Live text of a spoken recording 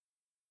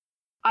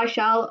I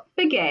shall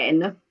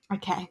begin.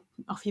 Okay,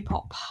 off you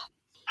pop.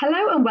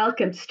 Hello and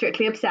welcome to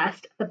Strictly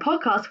Obsessed, the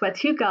podcast where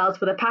two girls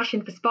with a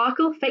passion for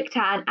sparkle, fake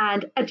tan,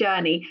 and a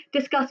journey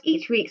discuss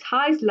each week's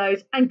highs,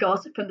 lows, and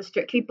gossip from the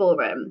Strictly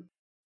Ballroom.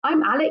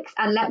 I'm Alex,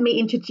 and let me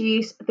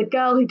introduce the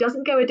girl who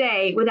doesn't go a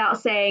day without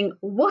saying,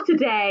 "What a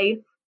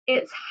day!"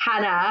 It's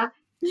Hannah.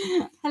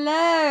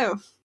 Hello.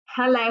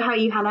 Hello, how are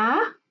you, Hannah?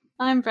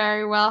 I'm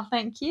very well,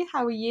 thank you.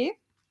 How are you?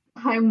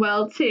 I'm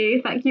well too,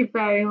 thank you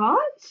very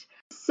much.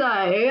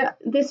 So,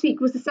 this week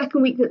was the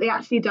second week that they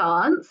actually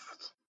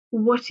danced.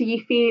 What are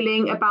you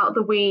feeling about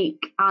the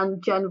week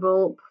and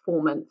general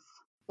performance?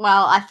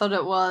 Well, I thought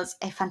it was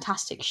a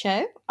fantastic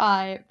show.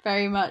 I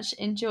very much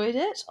enjoyed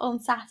it on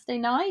Saturday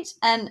night.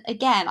 And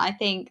again, I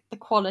think the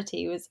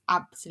quality was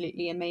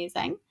absolutely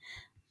amazing.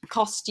 The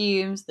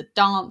costumes, the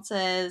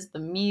dances, the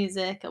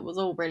music, it was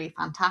all really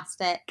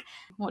fantastic.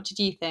 What did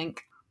you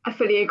think? I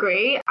fully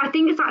agree. I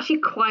think it's actually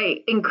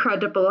quite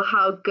incredible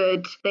how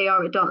good they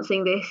are at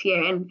dancing this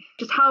year and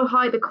just how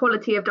high the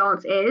quality of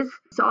dance is.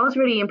 So I was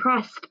really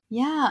impressed.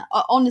 Yeah,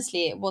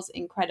 honestly, it was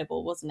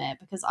incredible, wasn't it?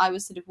 Because I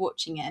was sort of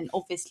watching it, and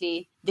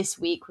obviously this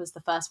week was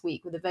the first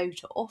week with a vote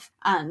off,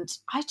 and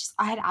I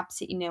had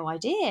absolutely no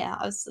idea.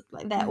 I was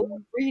like, they're all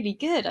really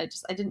good. I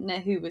didn't know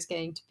who was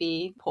going to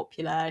be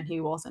popular and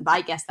who wasn't. But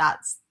I guess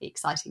that's the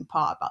exciting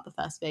part about the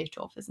first vote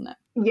off, isn't it?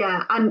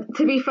 Yeah, and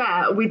to be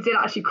fair, we did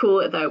actually call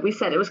it though. We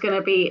said it was going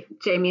to be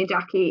Jamie and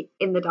Jackie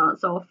in the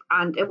dance off,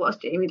 and it was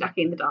Jamie and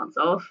Jackie in the dance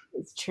off.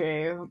 It's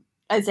true.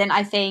 As in,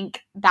 I think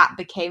that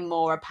became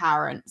more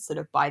apparent sort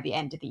of by the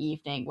end of the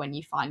evening when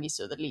you finally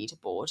saw the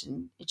leaderboard,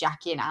 and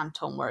Jackie and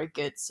Anton were a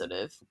good sort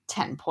of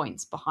 10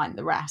 points behind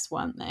the rest,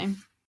 weren't they?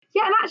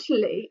 Yeah, and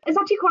actually, it's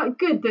actually quite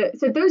good that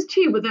so those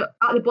two were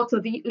at the bottom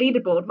of the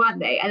leaderboard, weren't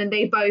they? And then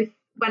they both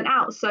went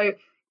out. So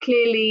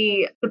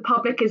clearly, the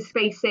public is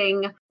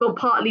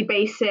partly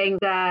basing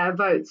their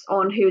votes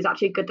on who's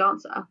actually a good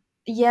dancer.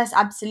 Yes,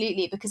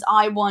 absolutely. Because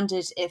I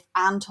wondered if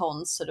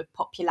Anton's sort of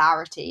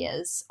popularity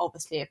as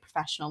obviously a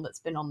professional that's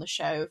been on the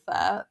show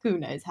for who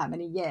knows how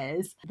many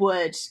years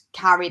would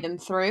carry them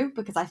through,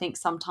 because I think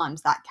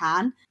sometimes that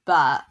can,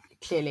 but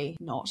clearly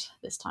not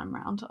this time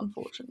round,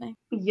 unfortunately.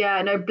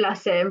 Yeah, no,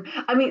 bless him.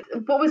 I mean,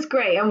 what was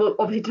great, and we'll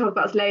obviously talk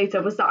about this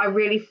later, was that I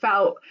really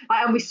felt,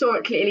 and we saw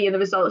it clearly in the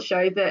results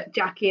show, that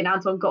Jackie and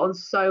Anton got on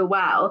so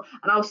well.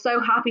 And I was so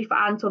happy for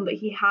Anton that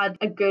he had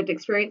a good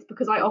experience,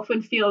 because I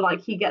often feel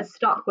like he gets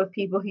stuck with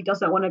people he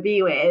doesn't want to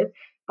be with.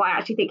 But I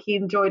actually think he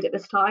enjoyed it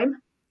this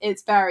time.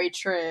 It's very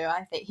true.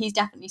 I think he's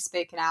definitely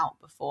spoken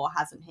out before,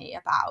 hasn't he,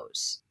 about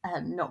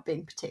not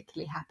being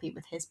particularly happy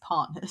with his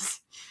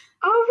partners.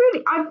 Oh,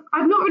 really?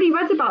 I've not really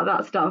read about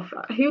that stuff.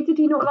 Who did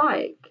he not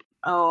like?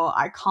 Oh,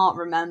 I can't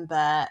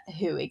remember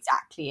who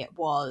exactly it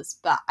was,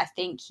 but I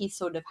think he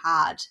sort of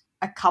had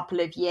a couple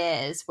of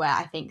years where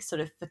I think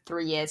sort of for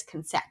 3 years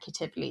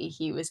consecutively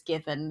he was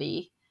given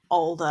the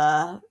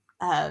older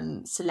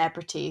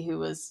celebrity who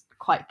was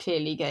quite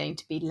clearly going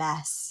to be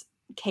less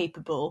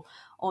capable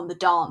on the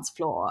dance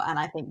floor. And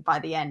I think by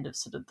the end of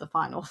sort of the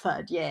final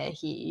third year,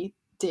 he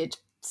did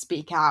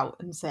speak out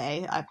and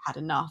say, "I've had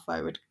enough.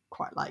 I would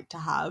quite like to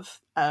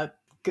have a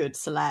good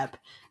celeb."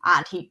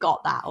 And he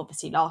got that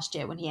obviously last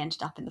year when he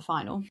ended up in the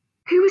final.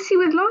 Who was he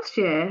with last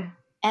year?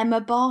 Emma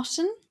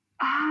Barton.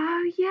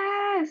 Oh,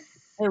 yes.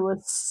 It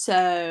was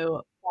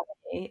so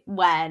funny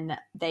when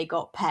they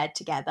got paired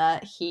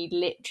together. He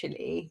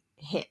literally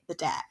hit the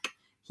deck.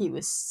 He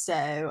was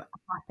so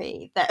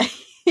happy that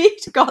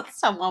he'd got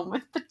someone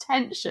with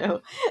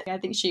potential. I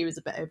think she was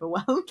a bit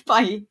overwhelmed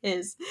by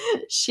his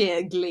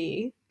sheer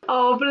glee.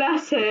 Oh,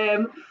 bless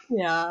him.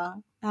 Yeah,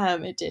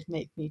 it did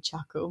make me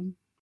chuckle.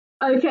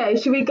 Okay,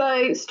 should we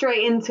go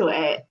straight into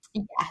it?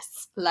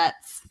 Yes,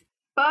 let's.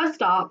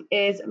 First up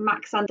is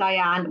Max and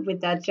Diane with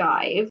their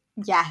jive.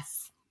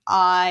 Yes,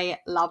 I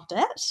loved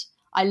it.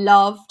 I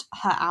loved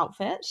her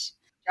outfit.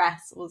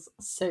 Dress was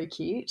so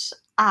cute.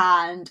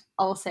 And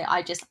also,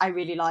 I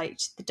really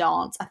liked the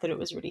dance. I thought it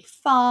was really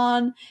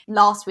fun.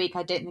 Last week,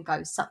 I don't think I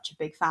was such a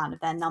big fan of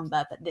their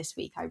number, but this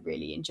week I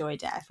really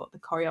enjoyed it. I thought the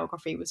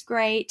choreography was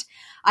great.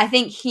 I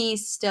think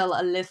he's still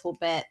a little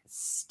bit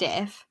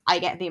stiff. I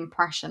get the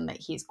impression that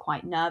he's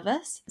quite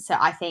nervous. So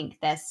I think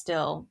there's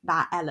still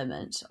that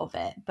element of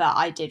it, but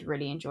I did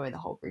really enjoy the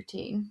whole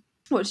routine.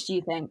 What did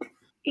you think?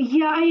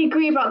 Yeah, I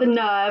agree about the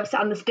nerves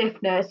and the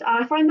stiffness.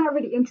 And I find that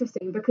really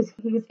interesting because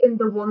he was in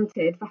The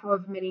Wanted for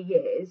however many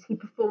years. He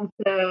performed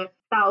to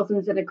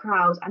thousands in a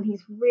crowd and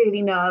he's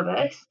really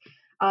nervous,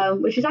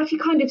 which is actually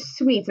kind of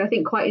sweet and I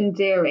think quite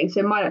endearing.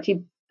 So it might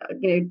actually,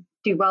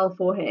 do well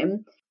for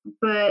him.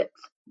 But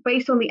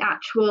based on the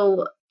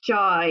actual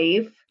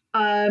jive,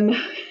 so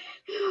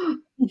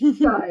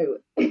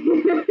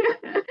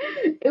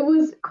it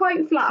was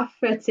quite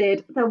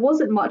flat-footed. There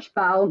wasn't much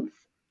bounce.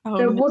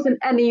 There wasn't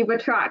any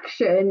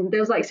retraction.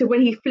 There was so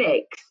when he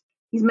flicks,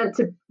 he's meant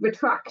to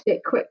retract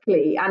it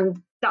quickly,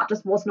 and that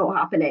just was not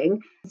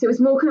happening. So it was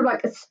more kind of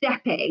like a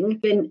stepping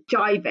than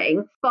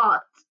jiving.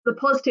 But the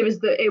positive is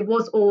that it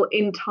was all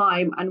in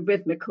time and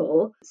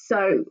rhythmical.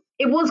 So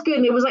it was good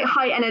and it was like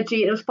high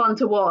energy and it was fun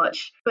to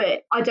watch,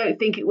 but I don't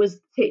think it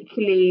was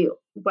particularly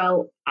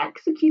well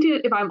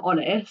executed, if I'm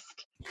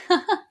honest.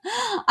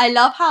 I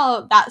love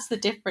how that's the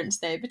difference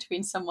though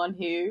between someone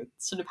who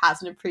sort of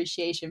has an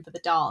appreciation for the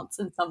dance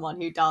and someone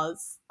who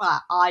does.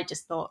 I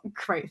just thought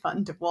great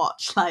fun to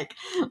watch. Like,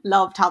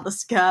 loved how the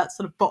skirt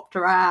sort of bopped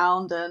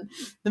around and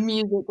the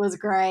music was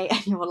great,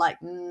 and you were like,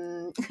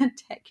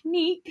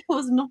 technique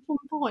was not on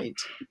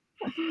point.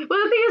 Well,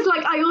 the thing is,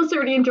 like, I also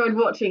really enjoyed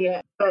watching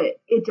it, but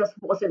it just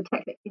wasn't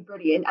technically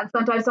brilliant. And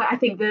sometimes, like, I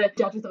think the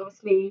judges,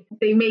 obviously,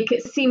 they make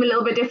it seem a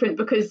little bit different,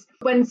 because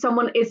when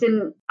someone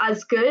isn't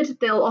as good,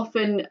 they'll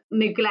often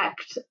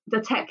neglect the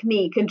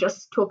technique and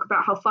just talk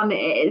about how fun it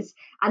is.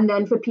 And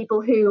then for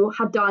people who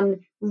had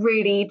done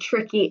really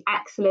tricky,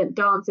 excellent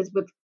dances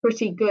with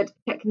pretty good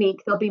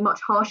technique, they'll be much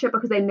harsher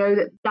because they know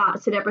that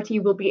that celebrity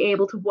will be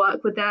able to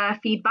work with their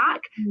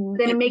feedback.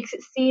 Then it makes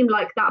it seem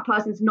like that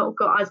person's not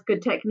got as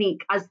good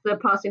technique as the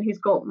person who's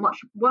got much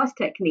worse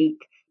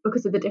technique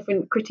because of the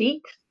different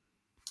critiques.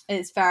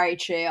 It's very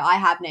true. I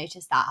have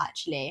noticed that,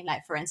 actually.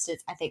 Like, for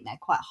instance, I think they're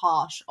quite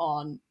harsh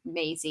on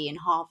Maisie and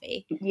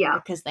Harvey,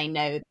 because they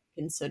know they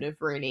can sort of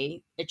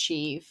really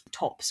achieve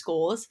top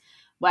scores.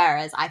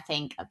 Whereas I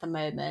think at the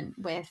moment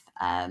with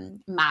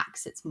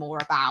Max, it's more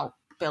about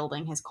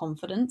building his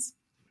confidence.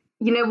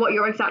 You know what,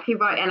 you're exactly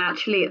right. And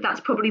actually,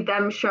 that's probably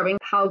them showing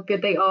how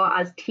good they are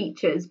as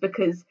teachers,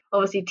 because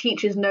obviously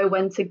teachers know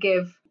when to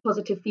give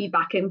positive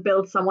feedback and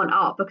build someone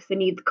up because they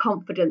need the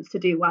confidence to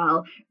do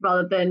well,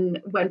 rather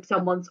than when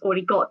someone's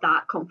already got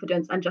that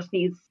confidence and just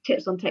needs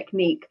tips on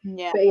technique.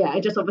 Yeah. But yeah,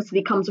 it just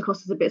obviously comes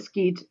across as a bit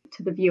skewed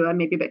to the viewer,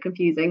 maybe a bit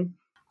confusing.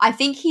 I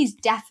think he's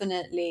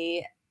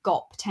definitely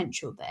got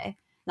potential there.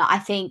 Now, I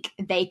think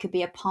they could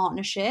be a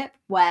partnership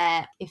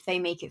where if they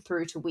make it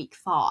through to week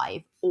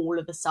 5, all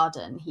of a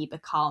sudden he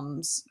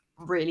becomes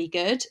really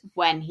good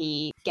when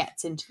he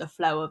gets into the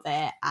flow of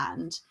it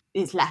and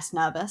is less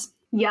nervous.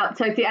 Yeah,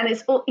 totally. And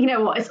it's all, you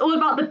know what, it's all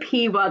about the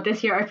P word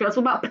this year, I feel. It's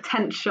all about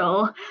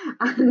potential.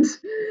 And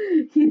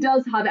he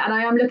does have it. And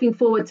I am looking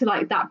forward to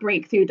like that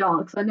breakthrough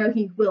dance. I know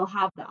he will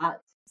have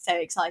that. So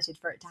excited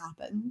for it to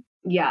happen.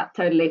 Yeah,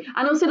 totally.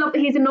 And also love that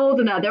he's a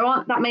northerner. There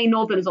aren't that many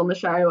northerners on the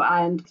show,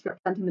 and he's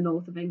representing the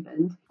north of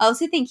England. I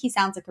also think he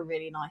sounds like a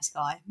really nice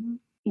guy.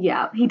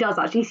 Yeah, he does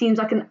actually. He seems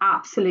like an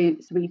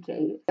absolute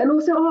sweetie. And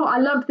also, I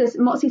love this.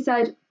 Moxie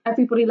said,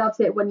 everybody loves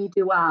it when you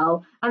do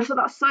well. And I just thought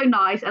that's so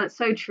nice and it's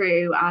so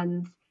true,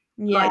 and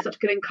like such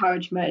good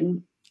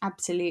encouragement.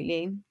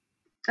 Absolutely.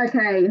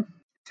 Okay,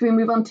 so we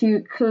move on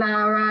to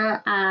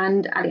Clara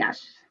and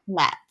Aliash.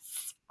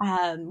 Let's.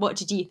 What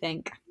did you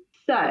think?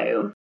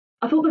 So,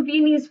 I thought the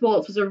Viennese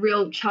waltz was a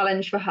real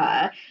challenge for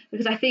her,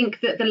 because I think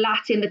that the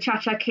Latin, the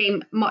cha-cha,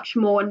 came much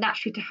more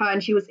naturally to her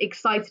and she was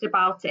excited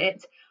about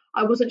it.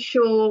 I wasn't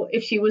sure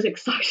if she was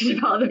excited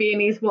about the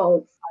Viennese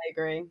waltz. I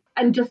agree.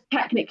 And just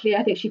technically,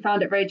 I think she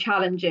found it very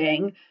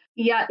challenging.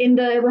 Yeah, in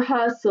the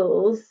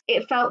rehearsals,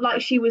 it felt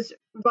like she was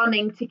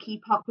running to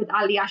keep up with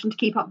Aliash and to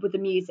keep up with the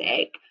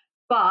music.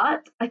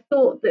 But I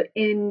thought that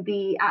in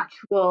the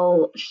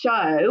actual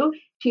show,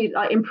 she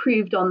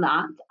improved on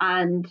that,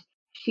 and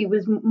she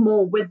was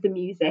more with the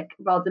music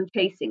rather than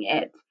chasing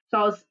it.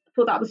 So I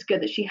thought that was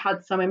good that she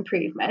had some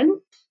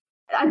improvement.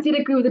 I did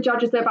agree with the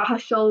judges though about her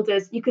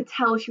shoulders. You could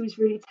tell she was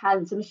really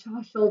tense and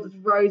her shoulders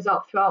rose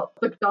up throughout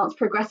the dance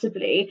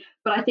progressively.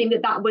 But I think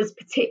that was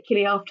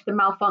particularly after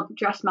the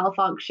dress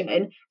malfunction.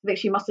 I think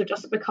she must have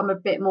just become a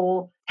bit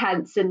more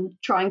tense and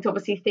trying to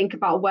obviously think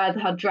about where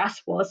her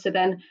dress was. So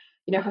then,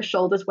 you know, her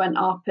shoulders went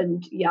up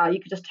and yeah, you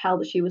could just tell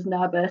that she was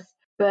nervous.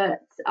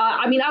 But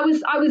I mean, I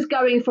was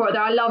going for it though.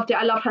 I loved it.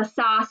 I loved her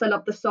sass. I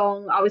loved the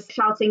song. I was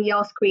shouting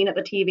 "Yas Queen" at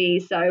the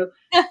TV. So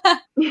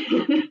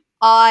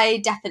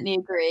I definitely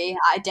agree.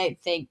 I don't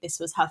think this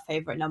was her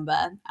favourite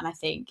number, and I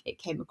think it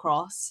came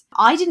across.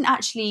 I didn't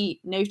actually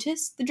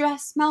notice the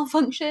dress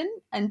malfunction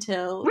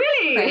until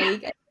really?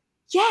 Craig.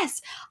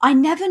 Yes, I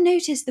never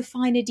noticed the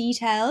finer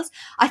details.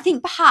 I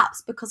think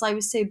perhaps because I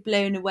was so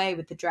blown away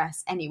with the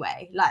dress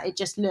anyway. Like, it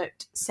just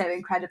looked so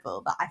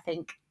incredible that I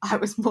think I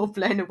was more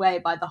blown away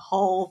by the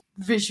whole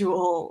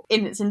visual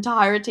in its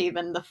entirety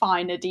than the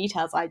finer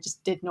details. I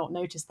just did not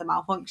notice the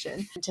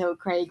malfunction until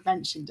Craig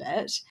mentioned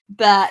it.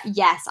 But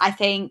yes, I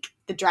think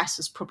the dress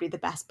was probably the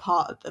best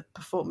part of the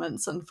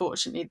performance,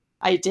 unfortunately.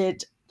 I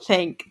did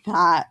think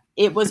that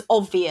it was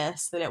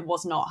obvious that it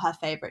was not her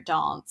favourite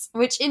dance,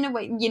 which in a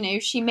way, you know,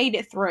 she made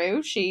it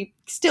through. She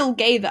still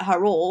gave it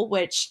her all,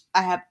 which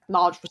I have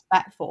large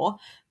respect for.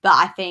 But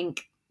I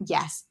think,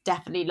 yes,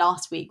 definitely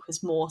last week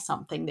was more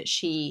something that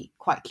she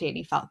quite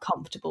clearly felt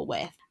comfortable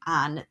with.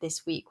 And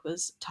this week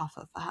was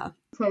tougher for her.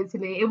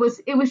 Totally. It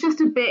was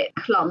just a bit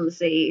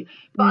clumsy.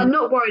 But I'm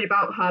not worried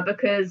about her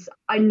because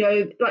I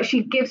know like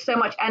she gives so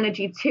much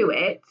energy to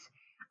it.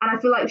 And I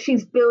feel like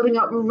she's building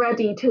up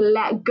ready to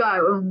let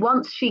go. And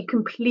once she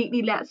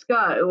completely lets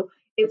go,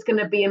 it's going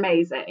to be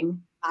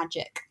amazing.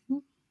 Magic.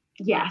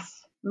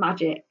 Yes,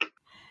 magic.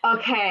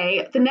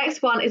 Okay, the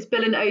next one is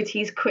Bill and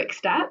Otie's Quick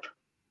Step.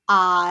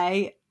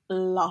 I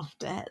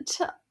loved it.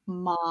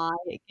 My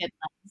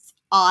goodness.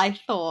 I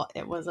thought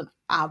it was an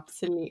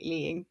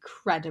absolutely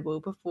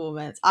incredible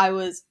performance. I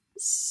was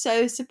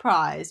so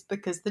surprised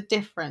because the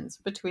difference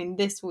between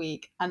this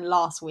week and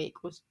last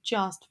week was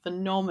just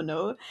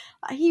phenomenal.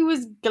 He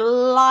was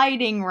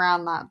gliding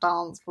around that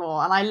dance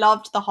floor, and I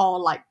loved the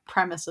whole like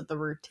premise of the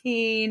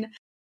routine.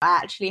 I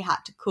actually had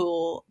to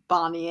call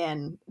Barney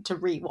in to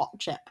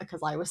rewatch it because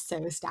I was so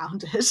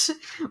astounded.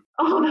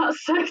 Oh,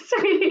 that's so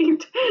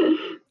sweet.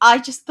 I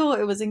just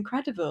thought it was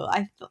incredible.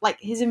 I like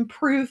his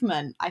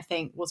improvement, I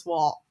think, was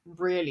what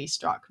really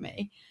struck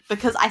me.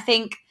 Because I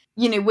think,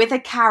 you know, with a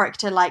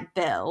character like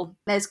Bill,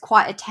 there's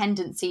quite a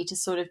tendency to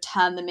sort of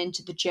turn them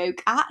into the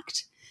joke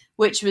act,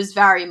 which was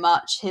very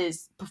much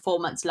his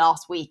performance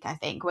last week, I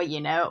think, where,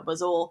 you know, it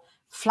was all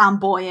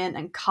flamboyant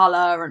and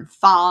colour and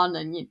fun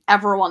and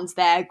everyone's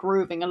there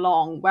grooving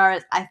along.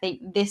 Whereas I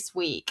think this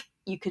week,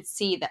 you could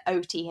see that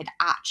Oti had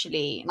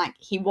actually, like,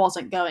 he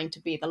wasn't going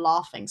to be the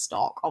laughing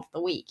stock of the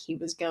week. He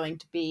was going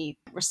to be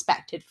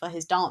respected for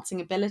his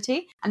dancing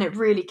ability, and it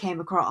really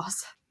came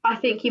across. I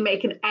think you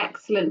make an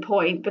excellent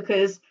point,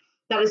 because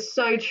that is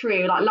so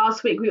true. Like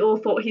last week, we all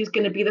thought he was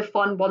going to be the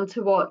fun one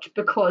to watch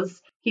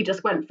because he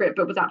just went for it,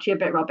 but was actually a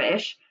bit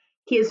rubbish.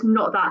 He is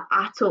not that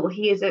at all.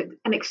 He is an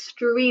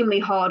extremely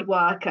hard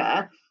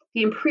worker.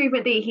 The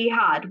improvement that he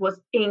had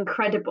was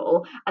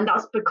incredible, and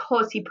that's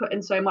because he put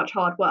in so much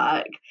hard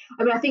work.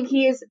 I mean, I think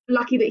he is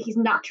lucky that he's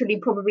naturally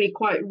probably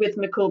quite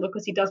rhythmical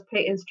because he does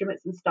play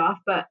instruments and stuff,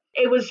 but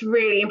it was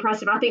really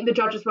impressive. I think the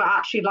judges were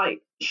actually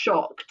like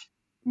shocked.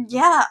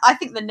 Yeah, I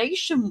think the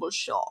nation was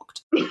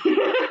shocked.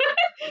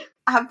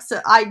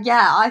 Absolutely.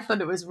 I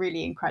thought it was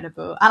really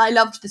incredible. And I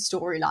loved the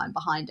storyline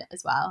behind it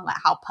as well, like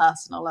how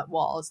personal it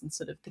was and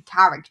sort of the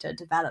character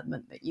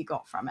development that you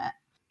got from it.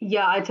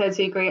 Yeah, I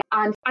totally agree.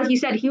 And as you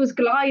said, he was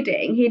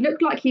gliding. He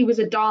looked like he was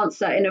a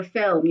dancer in a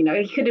film, you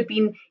know, he could have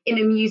been in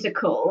a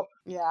musical.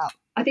 Yeah.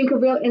 I think a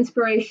real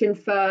inspiration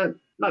for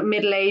like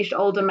middle-aged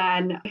older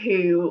men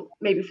who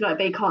maybe feel like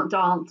they can't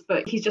dance,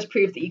 but he's just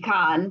proved that you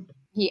can.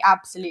 He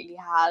absolutely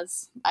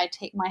has. I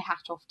take my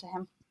hat off to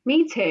him.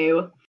 Me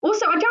too.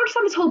 Also, I don't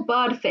understand this whole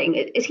bird thing.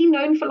 Is he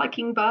known for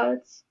liking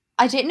birds?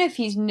 I don't know if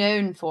he's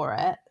known for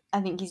it.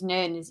 I think he's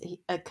known as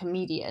a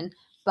comedian,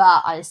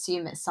 but I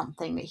assume it's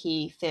something that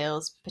he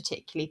feels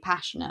particularly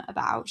passionate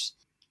about.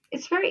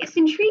 It's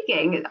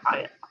intriguing.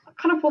 I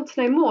kind of want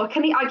to know more.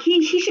 Can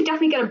he should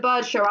definitely get a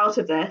bird show out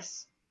of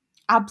this.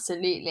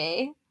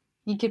 Absolutely.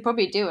 He could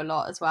probably do a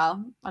lot as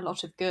well. A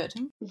lot of good.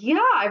 Yeah,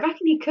 I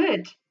reckon he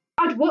could.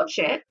 I'd watch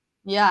it.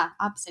 Yeah,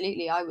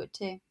 absolutely. I would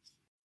too.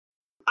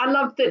 I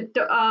love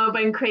that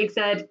when Craig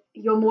said,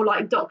 "You're more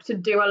like Dr.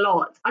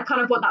 Do-a-lot." I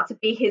kind of want that to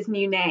be his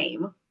new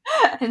name.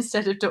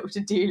 Instead of Dr.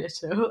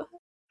 Dolittle.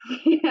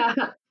 Yeah.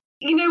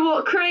 You know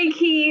what, Craig,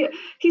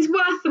 he's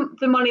worth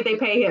the money they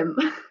pay him.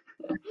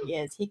 He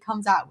is. He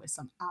comes out with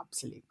some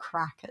absolute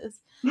crackers.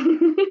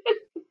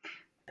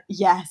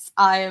 Yes,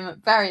 I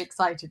am very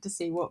excited to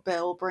see what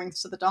Bill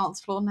brings to the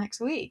dance floor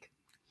next week.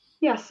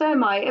 Yeah, so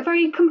am I. A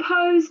very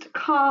composed,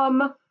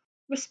 calm,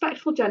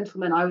 respectful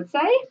gentleman, I would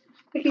say.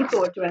 Looking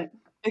forward to it.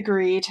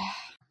 Agreed.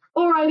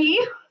 Alrighty.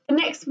 The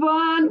next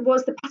one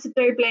was the Paso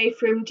Doble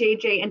from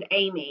JJ and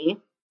Amy.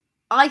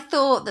 I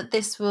thought that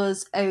this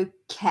was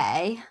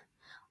okay.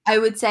 I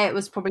would say it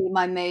was probably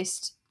my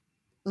most,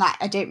 like,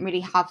 I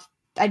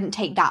didn't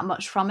take that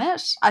much from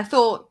it. I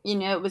thought, you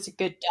know, it was a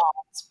good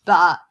dance,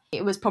 but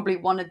it was probably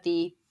one of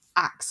the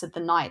acts of the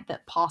night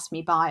that passed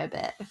me by a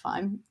bit, if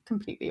I'm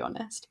completely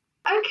honest.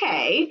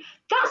 Okay,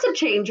 that's a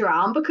change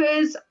around,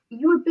 because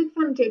you were a big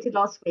fan of JJ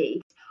last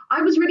week.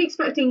 I was really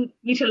expecting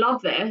you to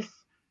love this.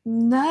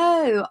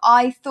 No,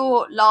 I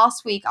thought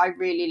last week I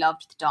really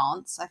loved the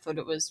dance. I thought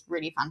it was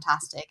really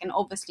fantastic. And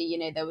obviously, you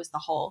know, there was the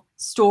whole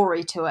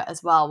story to it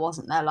as well,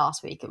 wasn't there,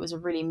 last week? It was a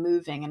really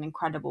moving and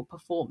incredible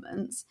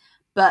performance.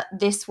 But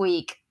this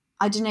week,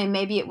 I don't know,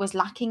 maybe it was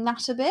lacking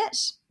that a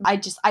bit. I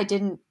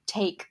didn't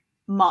take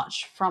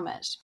much from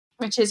it,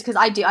 which is because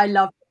I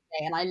love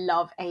Jay and I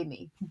love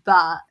Amy,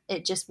 but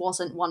it just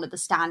wasn't one of the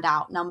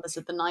standout numbers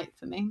of the night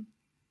for me.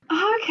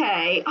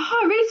 Okay. Oh,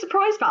 I'm really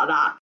surprised about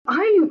that.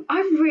 I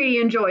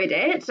really enjoyed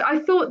it. I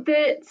thought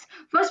that,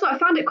 first of all, I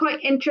found it quite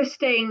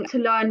interesting to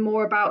learn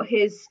more about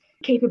his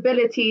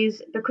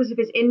capabilities because of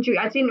his injury.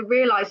 I didn't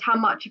realise how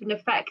much of an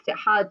effect it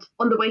had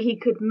on the way he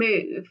could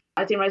move.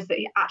 I didn't realise that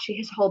actually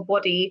his whole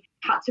body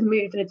had to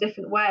move in a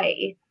different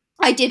way.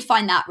 I did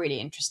find that really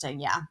interesting,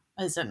 yeah.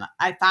 As in,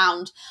 I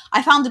found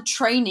the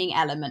training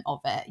element of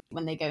it,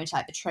 when they go into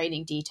like the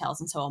training details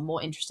and so on,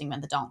 more interesting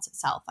than the dance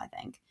itself, I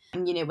think.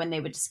 And, you know, when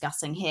they were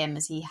discussing him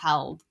as he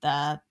held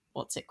the,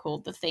 what's it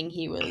called? The thing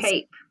he was...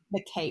 Cape.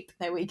 The cape,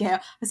 there we go. I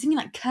was thinking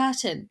like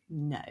curtain.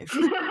 No.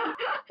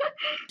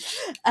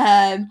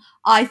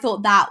 I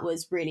thought that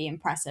was really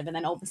impressive. And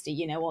then obviously,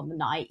 you know, on the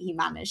night, he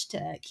managed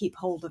to keep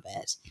hold of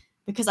it.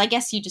 Because I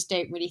guess you just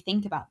don't really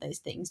think about those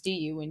things, do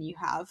you, when you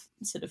have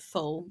sort of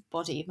full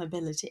body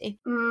mobility?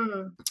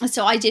 Mm.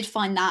 So I did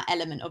find that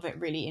element of it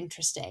really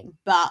interesting.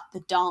 But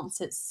the dance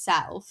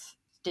itself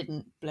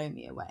didn't blow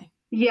me away.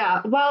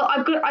 Yeah, well,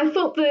 I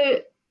thought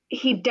that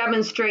he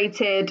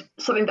demonstrated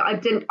something that I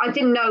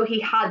didn't know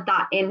he had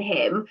that in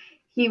him.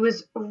 He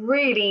was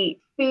really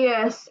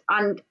fierce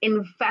and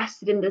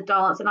invested in the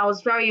dance, and I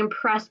was very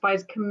impressed by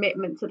his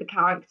commitment to the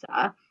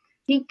character.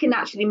 He can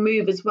actually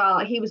move as well.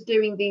 He was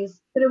doing these,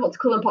 I don't know what to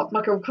call them,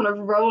 like a kind of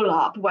roll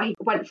up where he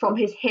went from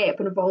his hip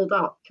and rolled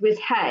up to his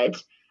head,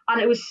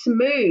 and it was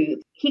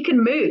smooth. He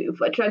can move,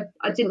 which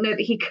I didn't know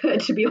that he could,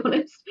 to be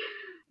honest.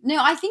 No,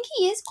 I think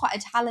he is quite a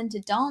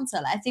talented dancer.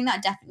 I think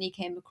that definitely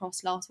came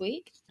across last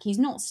week. He's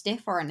not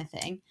stiff or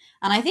anything.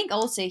 And I think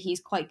also he's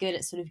quite good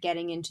at sort of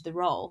getting into the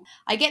role.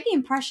 I get the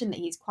impression that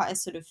he's quite a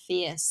sort of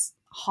fierce,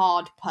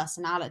 hard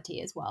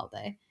personality as well,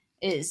 though,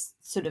 is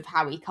sort of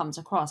how he comes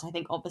across. I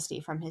think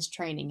obviously from his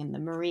training in the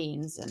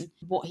Marines and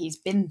what he's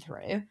been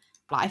through.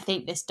 But I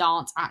think this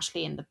dance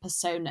actually in the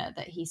persona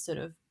that he sort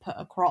of put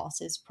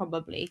across is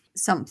probably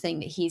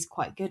something that he's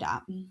quite good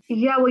at.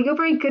 Yeah, well, you're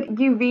very good.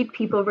 You read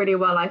people really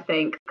well, I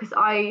think, because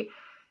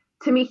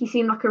to me, he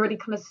seemed like a really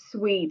kind of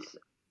sweet,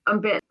 a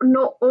bit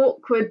not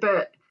awkward,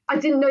 but I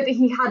didn't know that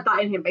he had that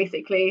in him,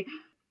 basically.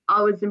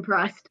 I was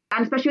impressed.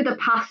 And especially with the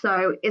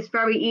passo, it's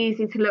very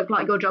easy to look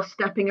like you're just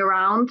stepping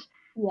around.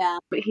 Yeah.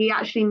 But he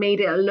actually made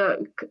it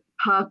look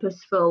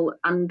purposeful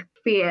and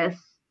fierce.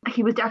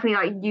 He was definitely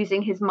like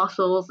using his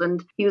muscles,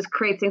 and he was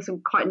creating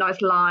some quite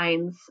nice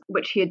lines,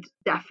 which he had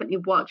definitely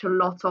worked a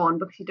lot on,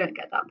 because you don't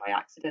get that by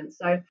accident.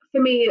 So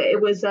for me,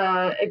 it was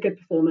a good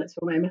performance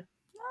for him.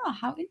 Oh,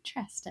 how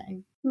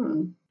interesting.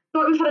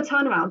 But we've had a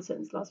turnaround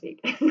since last week.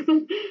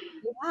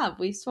 Yeah,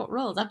 we've swapped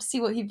roles. I have to see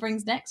what he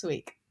brings next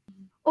week.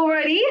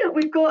 Alrighty,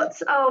 we've got,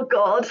 oh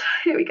God,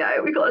 here we go.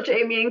 We've got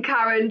Jamie and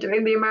Karen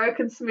doing the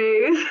American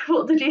Smooth.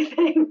 What did you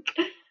think?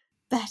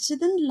 Better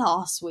than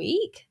last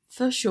week,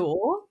 for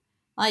sure.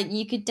 Like,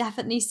 you could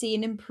definitely see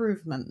an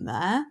improvement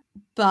there.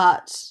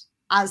 But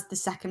as the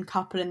second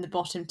couple in the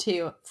bottom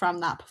two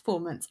from that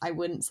performance, I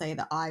wouldn't say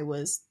that I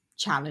was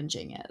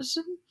challenging it.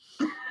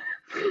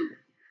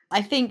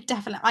 I think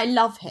definitely, I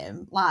love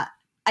him. Like,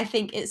 I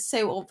think it's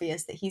so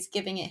obvious that he's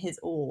giving it his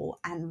all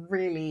and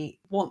really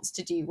wants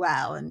to do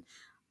well. And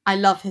I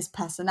love his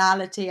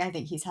personality. I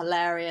think he's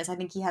hilarious. I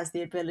think he has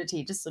the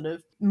ability to sort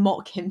of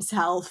mock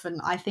himself, and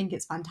I think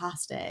it's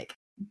fantastic.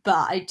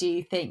 But I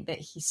do think that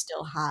he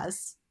still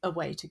has a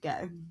way to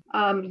go.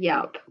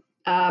 Yep.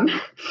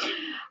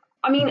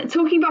 I mean,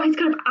 talking about his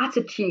kind of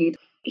attitude,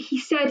 he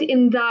said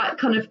in that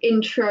kind of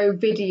intro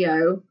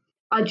video,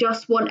 I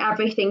just want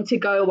everything to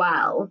go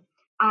well.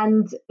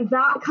 And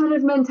that kind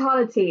of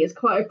mentality is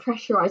quite a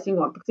pressurizing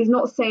one, because he's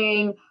not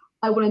saying,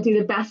 I want to do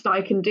the best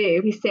I can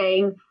do. He's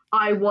saying,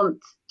 I want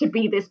to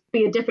be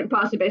a different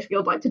person, basically,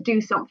 or like to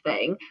do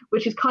something,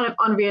 which is kind of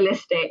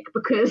unrealistic,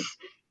 because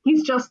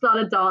he's just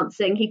started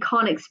dancing. He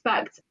can't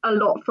expect a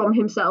lot from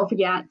himself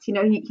yet. You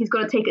know, he's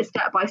got to take it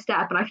step by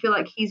step. And I feel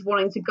like he's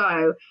wanting to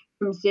go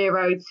from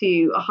 0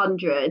 to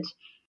 100.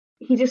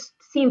 He just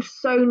seemed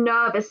so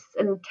nervous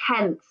and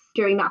tense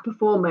during that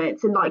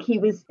performance, and like he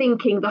was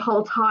thinking the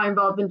whole time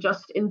rather than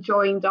just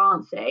enjoying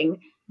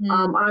dancing.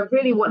 And I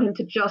really want him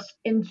to just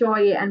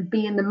enjoy it and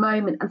be in the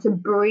moment and to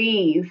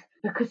breathe,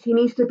 because he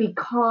needs to be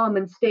calm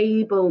and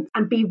stable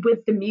and be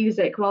with the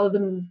music rather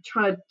than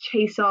trying to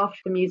chase after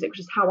the music,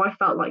 which is how I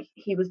felt like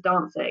he was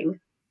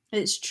dancing.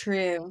 It's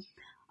true.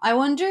 I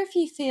wonder if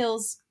he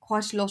feels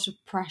quite a lot of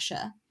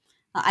pressure.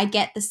 I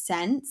get the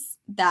sense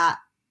that,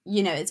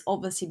 you know, it's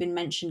obviously been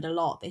mentioned a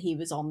lot that he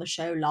was on the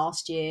show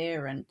last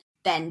year and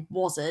then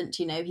wasn't.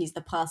 You know, he's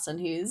the person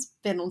who's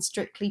been on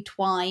Strictly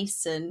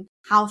twice, and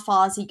how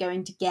far is he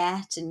going to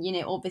get? And, you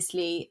know,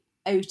 obviously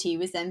Oti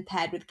was then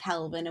paired with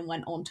Kelvin and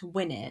went on to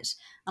win it.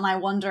 And I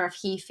wonder if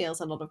he feels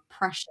a lot of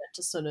pressure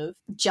to sort of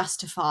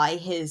justify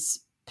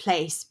his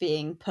place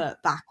being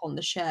put back on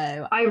the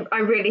show. I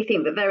really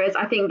think that there is.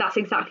 I think that's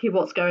exactly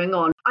what's going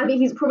on. I think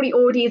he's probably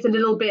already is a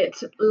little bit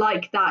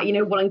like that, you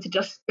know, wanting to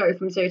just go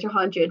from 0 to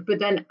 100, but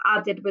then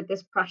added with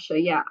this pressure,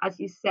 yeah, as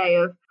you say,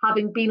 of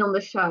having been on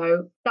the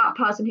show, that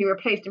person who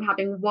replaced him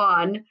having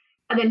won,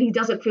 and then he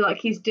doesn't feel like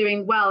he's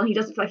doing well, he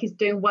doesn't feel like he's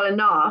doing well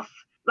enough.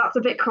 That's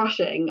a bit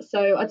crushing.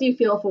 So I do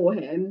feel for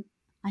him.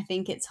 I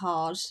think it's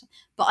hard,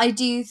 but I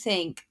do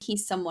think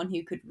he's someone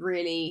who could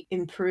really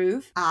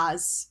improve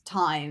as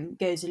time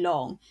goes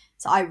along.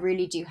 So I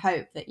really do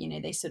hope that, you know,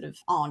 they sort of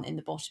aren't in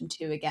the bottom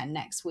two again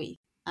next week.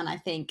 And I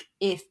think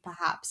if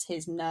perhaps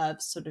his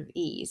nerves sort of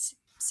ease,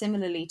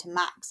 similarly to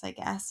Max, I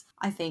guess,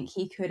 I think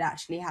he could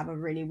actually have a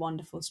really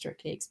wonderful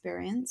Strictly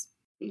experience.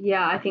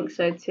 Yeah, I think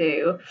so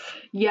too.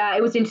 Yeah,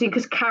 it was interesting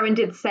because Karen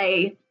did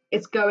say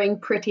it's going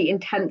pretty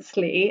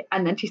intensely,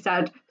 and then she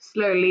said,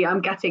 slowly,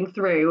 I'm getting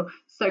through.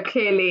 So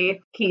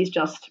clearly he's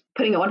just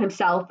putting it on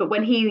himself. But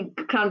when he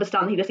can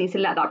understand that he just needs to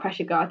let that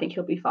pressure go, I think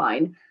he'll be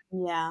fine.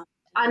 Yeah.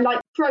 And like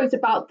pros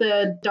about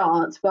the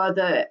dance were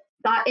that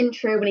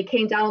intro when he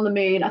came down on the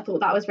moon, I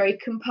thought that was very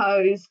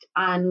composed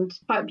and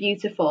quite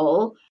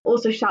beautiful.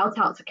 Also shout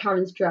out to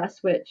Karen's dress,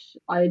 which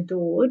I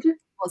adored.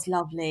 was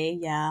lovely,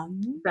 yeah.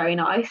 Very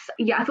nice.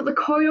 Yeah, I thought the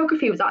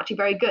choreography was actually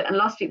very good. And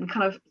last week we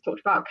kind of talked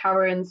about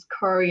Karen's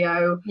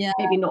choreo Yeah.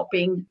 maybe not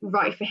being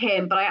right for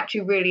him, but I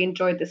actually really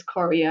enjoyed this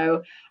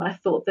choreo. I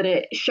thought that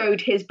it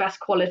showed his best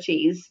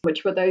qualities,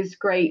 which were those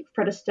great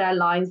Fred Astaire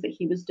lines that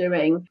he was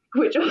doing,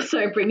 which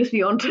also brings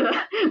me on to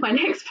my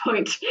next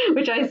point,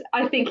 which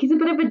I think he's a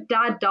bit of a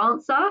dad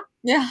dancer.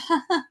 Yeah.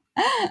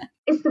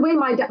 It's the way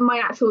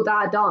my actual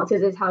dad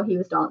dances is how he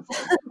was dancing,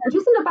 which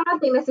isn't a bad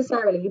thing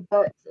necessarily,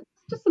 but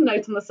just a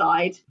note on the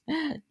side.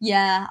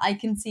 Yeah, I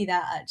can see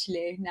that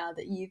actually now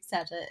that you've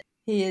said it.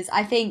 He is,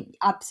 I think,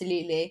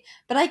 absolutely.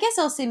 But I guess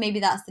also maybe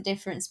that's the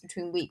difference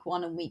between week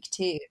 1 and week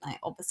 2. Like,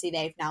 obviously,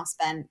 they've now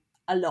spent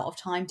a lot of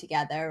time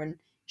together, and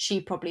she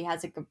probably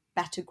has a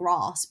better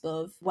grasp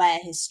of where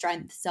his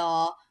strengths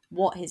are,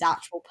 what his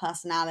actual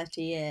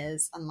personality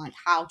is, and like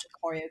how to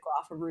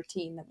choreograph a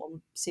routine that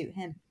will suit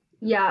him.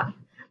 Yeah,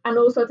 and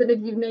also I don't know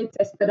if you've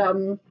noticed, but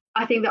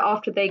I think that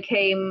after they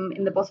came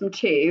in the bottom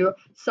 2,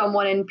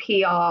 someone in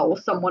PR or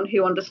someone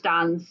who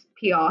understands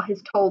PR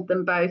has told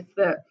them both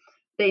that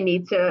they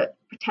need to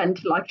pretend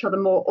to like each other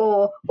more,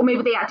 or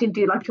maybe they actually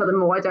do like each other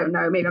more. I don't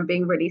know. Maybe I'm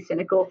being really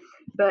cynical,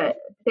 but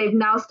they've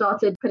now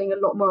started putting a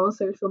lot more on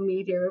social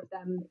media of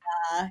them.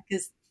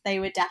 Because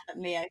they were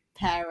definitely a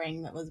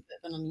pairing that was a bit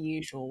of an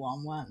unusual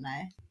one, weren't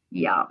they?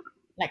 Yeah.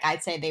 Like,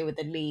 I'd say they were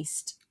the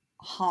least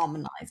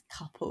harmonized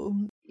couple.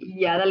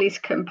 Yeah, the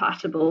least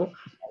compatible.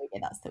 There we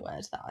go, that's the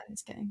word that I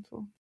was going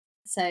for.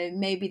 So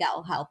maybe that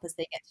will help as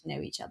they get to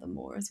know each other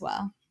more as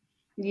well.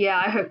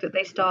 Yeah, I hope that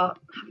they start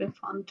having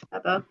fun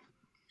together.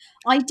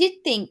 I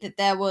did think that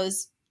there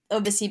was,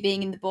 obviously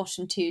being in the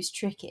bottom 2 is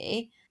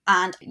tricky,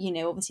 and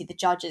obviously the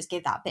judges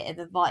give that bit of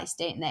advice,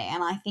 don't they?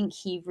 And I think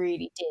he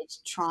really did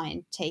try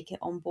and take it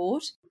on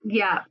board.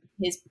 Yeah.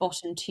 His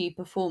bottom 2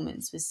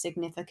 performance was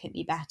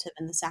significantly better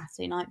than the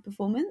Saturday night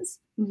performance.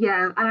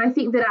 Yeah, and I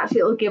think that actually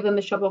it'll give them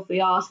the shove off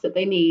the arse that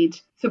they need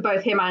for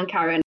both him and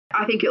Karen.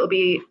 I think it'll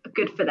be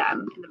good for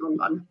them in the long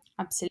run.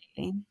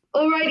 Absolutely.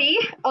 Alrighty,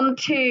 on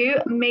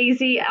to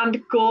Maisie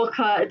and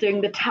Gorka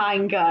doing the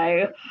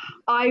tango.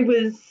 I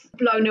was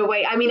blown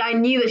away. I mean, I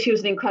knew that she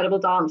was an incredible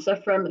dancer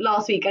from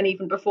last week, and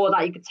even before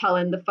that, you could tell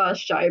in the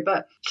first show.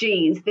 But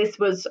geez, this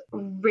was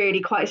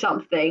really quite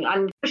something.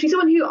 And she's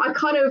someone who I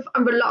kind of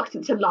am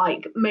reluctant to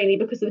like, mainly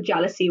because of the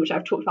jealousy, which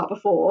I've talked about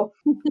before.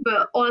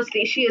 But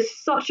honestly, she is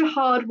such a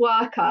hard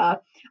worker. I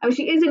mean,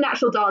 she is a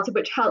natural dancer,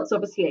 which helps,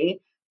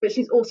 obviously, but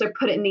she's also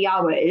put in the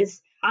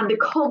hours. And the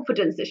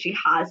confidence that she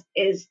has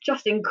is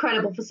just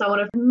incredible for someone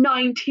of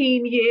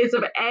 19 years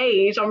of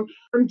age. I'm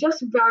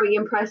just very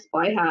impressed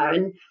by her.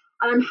 And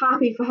I'm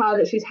happy for her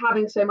that she's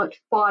having so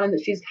much fun and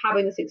that she's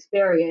having this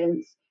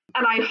experience.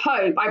 And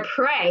I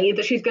pray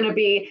that she's going to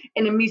be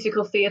in a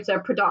musical theatre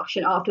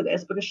production after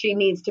this, because she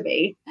needs to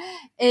be.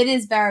 It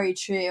is very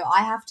true.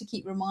 I have to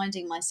keep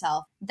reminding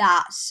myself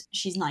that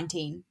she's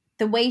 19.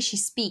 The way she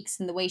speaks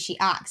and the way she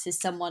acts is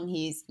someone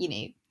who's,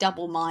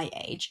 double my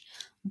age.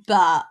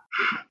 But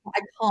I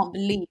can't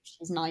believe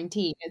she's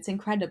 19. It's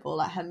incredible,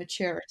 like her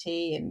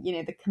maturity and,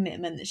 the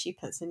commitment that she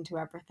puts into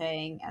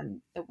everything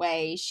and the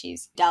way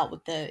she's dealt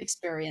with the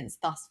experience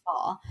thus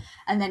far.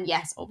 And then,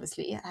 yes,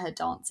 obviously her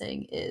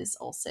dancing is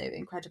also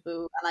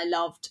incredible. And I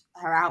loved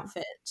her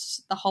outfit.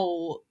 The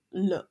whole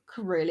look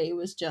really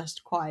was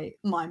just quite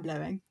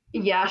mind-blowing.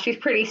 Yeah, she's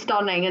pretty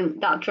stunning,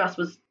 and that dress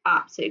was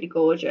absolutely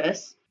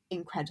gorgeous.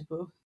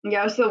 Incredible.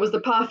 Yeah, so it was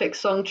the perfect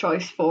song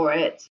choice for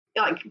it.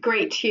 Like,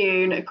 great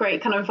tune, a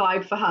great kind of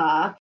vibe for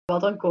her. Well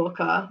done,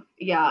 Gorka.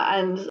 Yeah,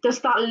 and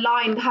just that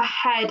line, her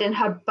head and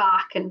her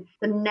back and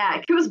the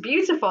neck, it was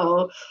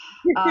beautiful.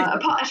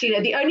 Actually,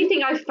 the only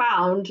thing I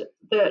found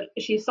that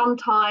she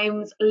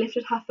sometimes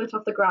lifted her foot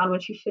off the ground when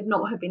she should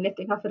not have been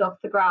lifting her foot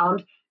off the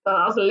ground. But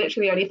that was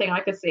literally the only thing I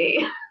could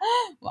see.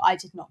 Well, I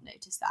did not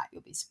notice that.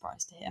 You'll be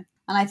surprised to hear.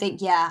 And I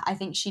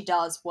think she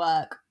does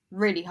work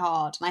really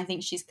hard, and I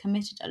think she's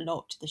committed a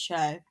lot to the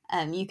show.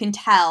 You can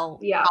tell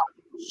how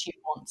she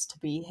wants to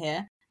be here,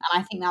 and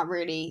I think that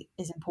really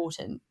is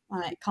important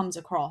when it comes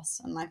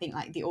across. And I think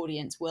the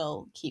audience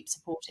will keep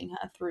supporting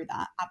her through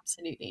that,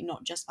 absolutely,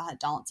 not just for her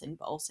dancing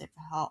but also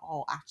for her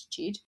whole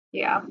attitude.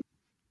 Yeah.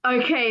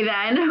 Okay,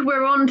 then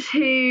we're on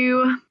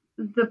to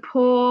the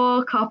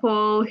poor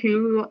couple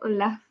who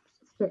left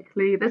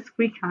Strictly this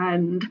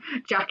weekend,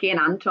 Jackie and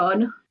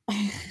Anton.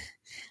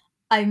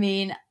 I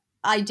mean,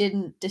 I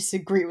didn't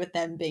disagree with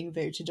them being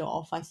voted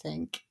off. I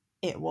think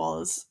it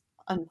was,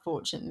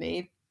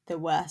 unfortunately, the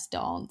worst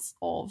dance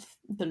of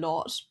the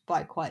lot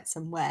by quite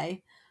some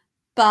way.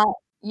 But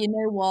you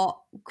know what?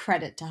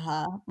 Credit to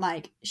her.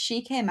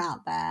 She came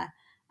out there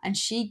and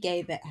she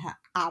gave it her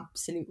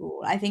absolute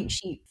all. I think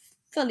she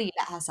fully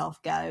let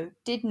herself go,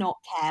 did not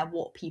care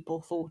what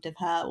people thought of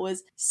her,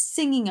 was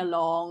singing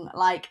along,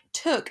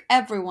 took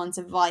everyone's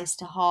advice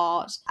to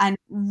heart and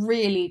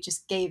really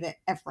just gave it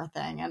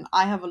everything. And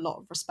I have a lot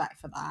of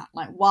respect for that.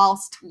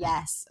 Whilst,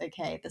 yes,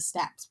 okay, the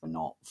steps were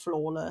not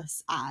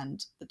flawless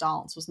and the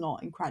dance was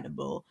not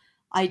incredible,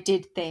 I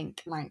did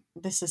think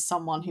this is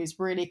someone who's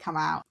really come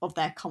out of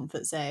their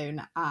comfort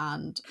zone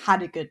and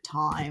had a good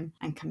time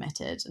and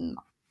committed. And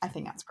I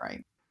think that's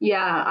great.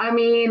 Yeah, I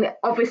mean,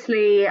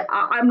 obviously,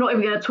 I'm not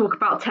even going to talk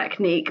about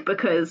technique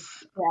because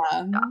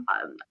I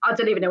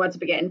don't even know where to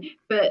begin.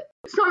 But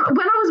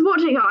when I was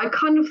watching her, I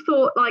kind of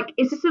thought, like,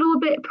 is this a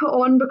little bit put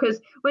on? Because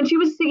when she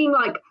was singing,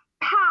 like,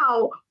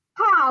 pow,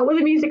 pow with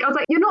the music, I was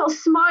like, you're not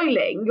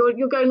smiling.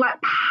 You're going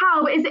like,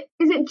 pow. Is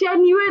it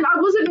genuine?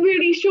 I wasn't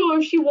really sure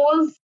if she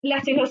was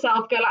letting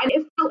herself go. Like, and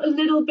it felt a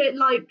little bit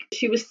like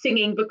she was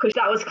singing because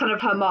that was kind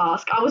of her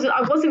mask. I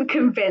wasn't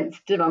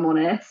convinced, if I'm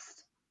honest.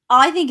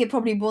 I think it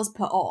probably was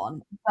put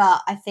on,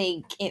 but I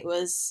think it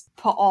was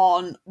put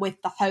on with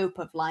the hope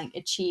of like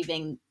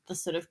achieving the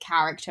sort of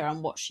character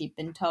and what she'd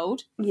been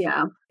told.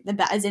 Yeah.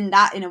 As in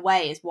that, in a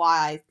way, is why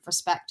I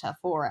respect her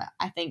for it.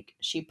 I think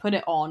she put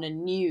it on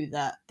and knew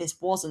that this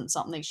wasn't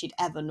something she'd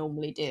ever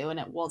normally do, and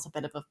it was a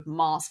bit of a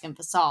mask and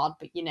facade,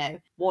 but, you know,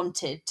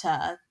 wanted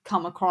to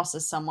come across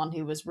as someone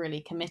who was really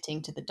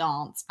committing to the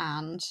dance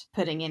and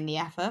putting in the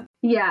effort.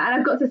 Yeah, and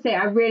I've got to say,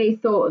 I really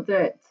thought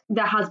that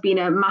there has been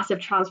a massive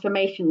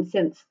transformation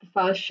since the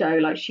first show.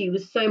 Like, she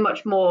was so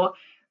much more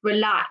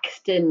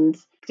relaxed and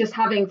just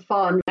having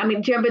fun. I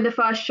mean, do you remember in the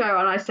first show,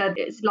 and I said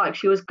it's like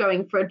she was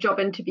going for a job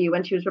interview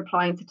when she was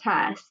replying to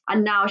tests,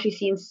 and now she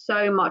seems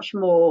so much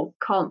more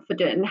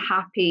confident and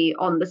happy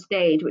on the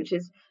stage, which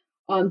is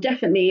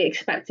definitely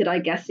expected, I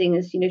guess, seeing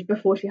as, you know,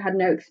 before she had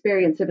no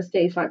experience of a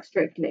stage like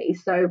Strictly.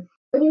 So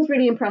I was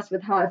really impressed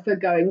with her for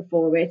going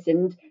for it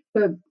and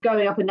for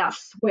going up in that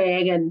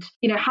swing and,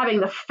 you know,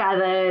 having the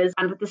feathers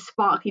and the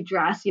sparkly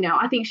dress. You know,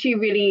 I think she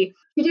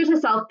did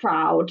herself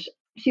proud.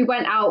 She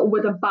went out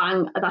with a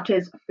bang, that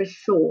is for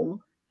sure.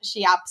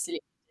 She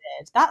absolutely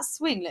did. That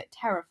swing looked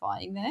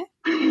terrifying, though.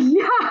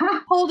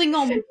 Yeah. Holding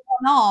on with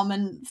one arm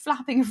and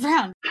flapping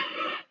around.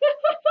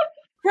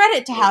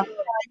 Credit to her for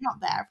going up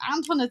there. If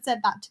Anton had said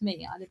that to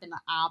me, I'd have been like,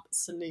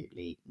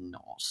 absolutely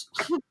not.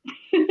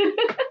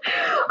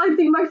 I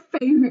think my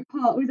favourite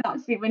part was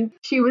actually when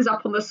she was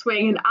up on the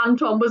swing and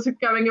Anton was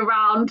going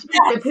around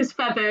with his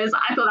feathers.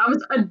 I thought that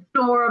was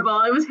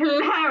adorable. It was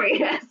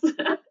hilarious.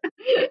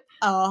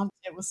 Oh,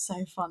 it was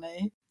so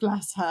funny.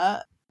 Bless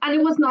her. And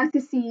it was nice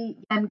to see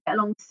them get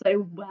along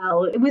so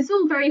well. It was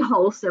all very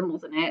wholesome,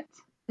 wasn't it?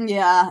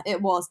 Yeah,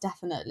 it was,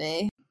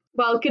 definitely.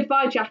 Well,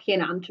 goodbye, Jackie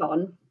and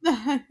Anton.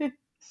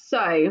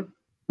 So,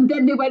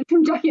 then they went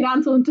from Jackie and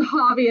Anton to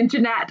Harvey and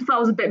Jeanette. That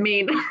was a bit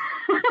mean.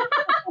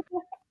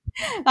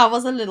 That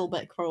was a little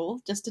bit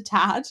cruel, just a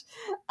tad.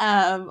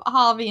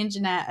 Harvey and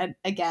Jeanette,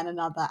 again,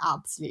 another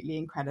absolutely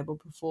incredible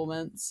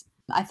performance.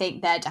 I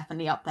think they're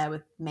definitely up there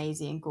with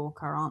Maisie and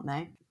Gorka, aren't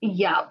they?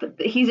 Yeah,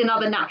 but he's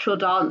another natural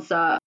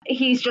dancer.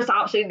 He's just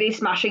absolutely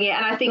smashing it.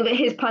 And I think that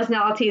his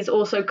personality is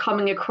also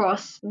coming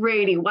across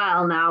really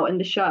well now in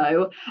the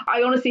show.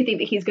 I honestly think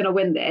that he's going to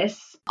win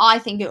this. I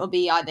think it will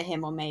be either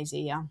him or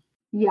Maisie, yeah.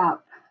 Yeah,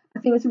 I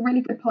think it's a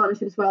really good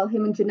partnership as well.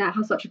 Him and Jeanette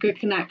have such a good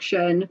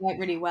connection. Work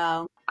really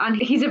well. And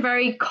he's a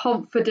very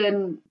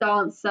confident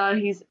dancer.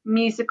 He's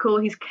musical,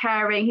 he's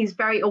caring, he's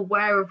very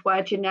aware of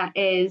where Jeanette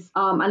is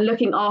and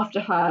looking after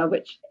her,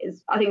 which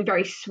is, I think,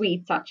 very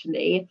sweet,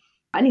 actually.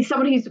 And he's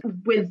someone who's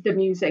with the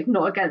music,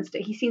 not against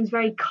it. He seems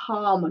very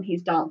calm when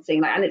he's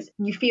dancing, and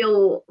you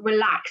feel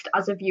relaxed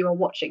as a viewer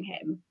watching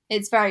him.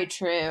 It's very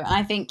true. And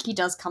I think he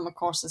does come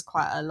across as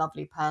quite a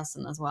lovely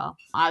person as well.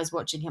 I was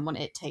watching him on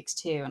It Takes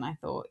Two, and I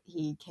thought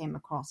he came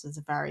across as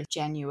a very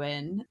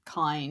genuine,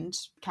 kind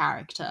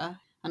character.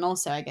 And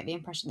also, I get the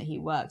impression that he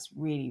works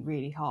really,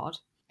 really hard.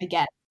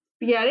 Again.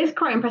 Yeah, it is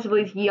quite impressive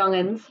with these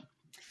young'uns.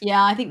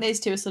 Yeah, I think those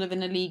two are sort of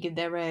in a league of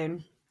their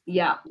own.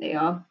 Yeah, they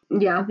are.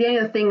 Yeah, the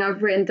other thing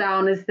I've written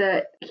down is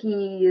that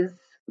he's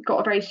got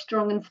a very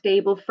strong and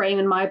stable frame,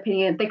 in my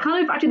opinion.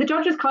 The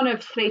judges kind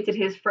of slated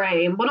his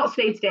frame. Well, not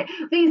slated it.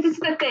 I think this is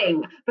the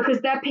thing,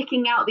 because they're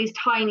picking out these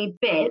tiny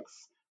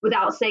bits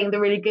without saying the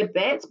really good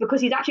bits,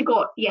 because he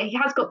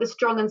has got this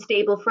strong and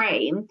stable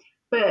frame,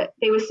 but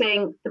they were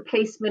saying the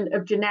placement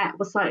of Jeanette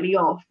was slightly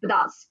off. But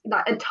that's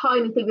like a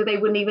tiny thing that they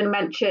wouldn't even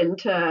mention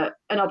to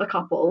another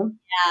couple.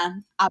 Yeah,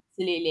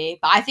 absolutely.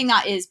 But I think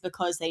that is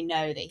because they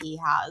know that he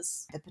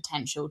has the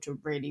potential to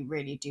really,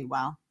 really do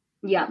well.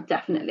 Yeah,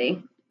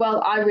 definitely.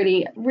 Well, I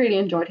really, really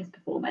enjoyed his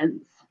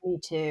performance. Me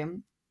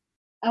too.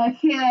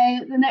 Okay,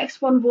 the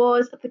next one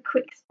was The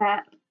Quick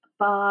Step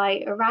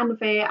by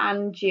Ranveer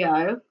and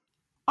Gio.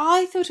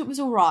 I thought it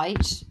was all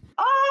right.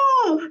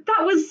 Oh,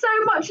 that was so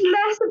much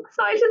less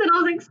exciting than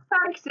I was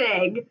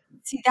expecting.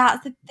 See,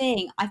 that's the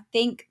thing. I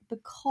think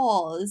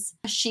because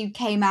she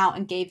came out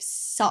and gave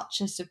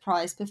such a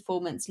surprise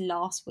performance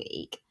last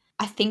week,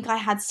 I think I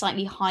had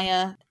slightly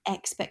higher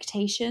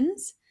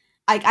expectations.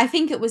 I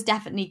think it was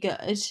definitely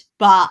good,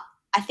 but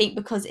I think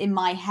because in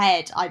my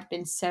head I'd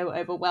been so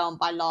overwhelmed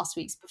by last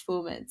week's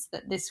performance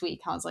that this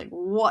week I was like,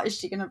 what is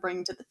she going to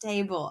bring to the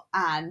table?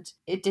 And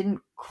it didn't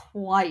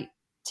quite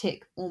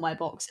tick all my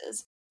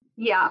boxes.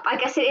 Yeah, I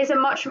guess it is a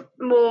much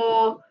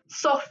more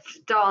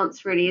soft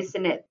dance, really,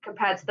 isn't it,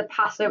 compared to the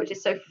Paso, which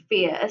is so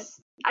fierce.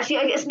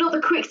 Actually, it's not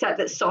the quick step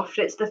that's soft.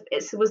 It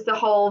was the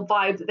whole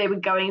vibe that they were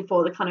going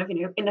for, the kind of,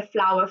 in a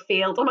flower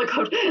field. Oh my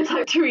god, it's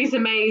like Theresa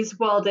May's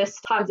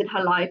wildest times in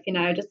her life,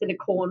 just in a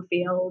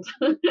cornfield.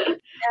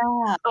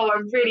 Yeah. Oh,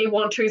 I really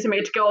want Theresa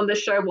May to go on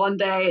this show one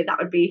day. That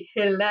would be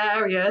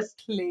hilarious.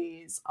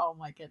 Please. Oh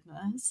my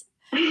goodness.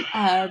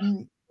 What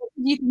do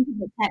you think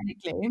of it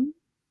technically?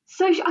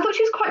 So I thought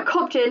she was quite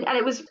competent, and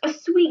it was a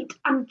sweet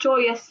and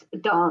joyous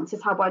dance,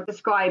 is how I'd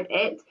describe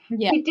it.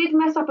 Yeah. She did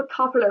mess up a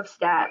couple of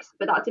steps,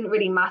 but that didn't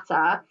really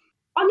matter.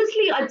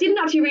 Honestly, I didn't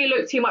actually really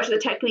look too much at the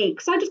technique,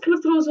 because I just kind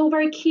of thought it was all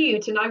very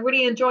cute, and I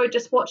really enjoyed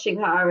just watching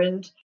her.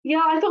 And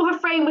yeah, I thought her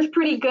frame was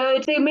pretty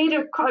good. They made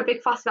quite a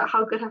big fuss about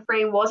how good her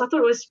frame was. I thought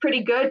it was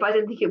pretty good, but I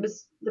didn't think it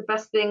was the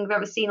best thing I've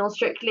ever seen on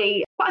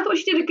Strictly. But I thought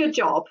she did a good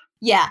job.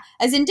 Yeah,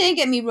 as in, don't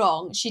get me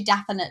wrong, she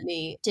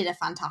definitely did a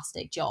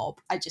fantastic job.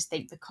 I just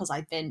think because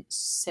I've been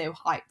so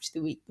hyped the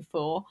week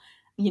before,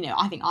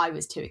 I think I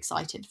was too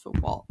excited for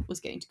what was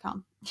going to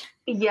come.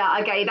 Yeah,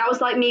 okay, that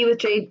was like me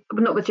with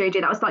not with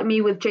JJ, that was like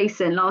me with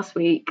Jason last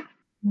week.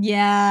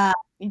 Yeah,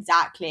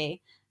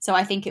 exactly. So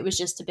I think it was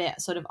just a bit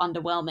sort of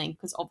underwhelming,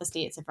 because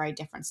obviously it's a very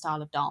different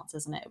style of dance,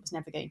 isn't it? It was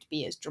never going to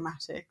be as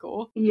dramatic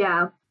or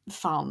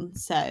fun.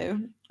 So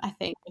I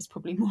think it's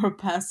probably more a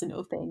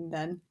personal thing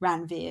than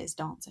Ranveer's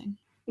dancing.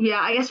 Yeah,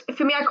 I guess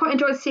for me, I quite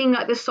enjoyed seeing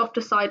like the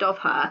softer side of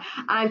her.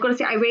 And I've got to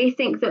say, I really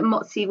think that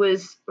Motzi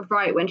was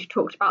right when she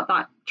talked about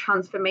that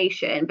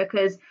transformation,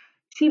 because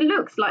she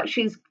looks like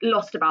she's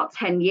lost about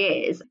 10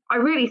 years. I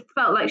really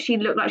felt like she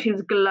looked like she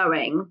was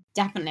glowing.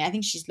 Definitely. I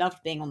think she's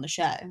loved being on the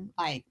show.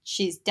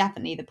 She's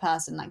definitely the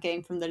person, like,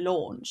 going from the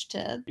launch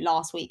to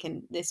last week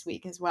and this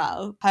week as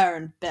well. Her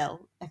and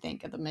Bill, I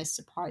think, are the most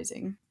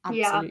surprising.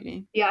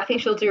 Absolutely. Yeah, I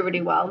think she'll do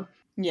really well.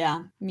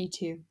 Yeah, me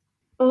too.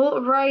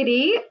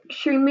 Alrighty,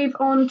 should we move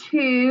on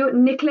to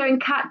Nicola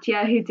and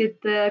Katya, who did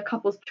the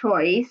couple's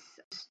choice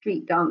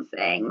street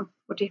dancing?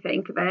 What do you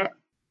think of it?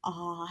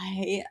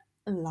 I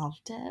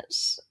loved it.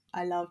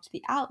 I loved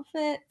the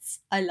outfits.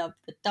 I loved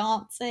the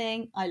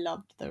dancing. I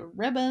loved the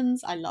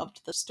ribbons. I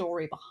loved the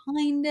story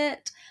behind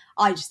it.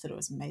 I just thought it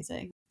was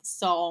amazing. The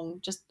song,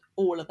 just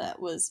all of it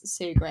was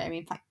so great. I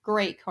mean, in fact,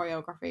 great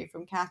choreography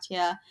from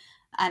Katya.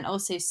 And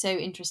also so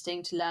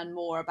interesting to learn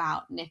more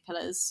about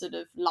Nicola's sort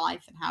of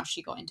life and how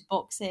she got into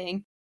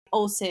boxing.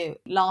 Also,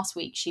 last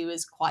week she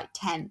was quite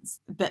tense,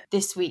 but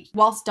this week,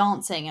 whilst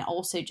dancing and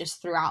also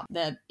just throughout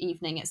the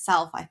evening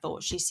itself, I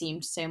thought she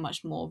seemed so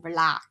much more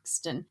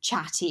relaxed and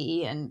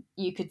chatty, and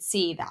you could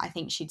see that I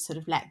think she'd sort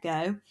of let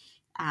go,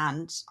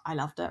 and I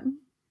loved it.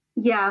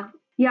 Yeah,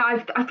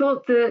 I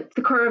thought the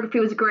choreography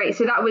was great.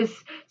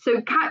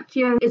 So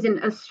Katya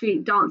isn't a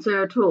street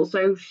dancer at all.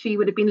 So she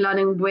would have been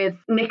learning with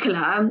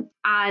Nicola,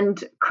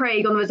 and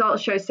Craig on the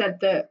results show said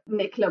that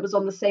Nicola was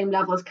on the same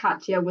level as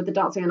Katya with the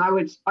dancing. And I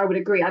would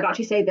agree. I'd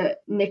actually say that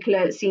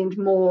Nicola seemed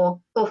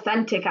more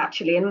authentic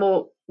actually, and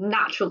more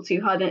natural to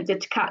her than it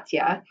did to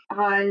Katya.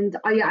 And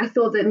I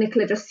thought that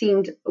Nicola just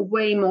seemed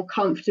way more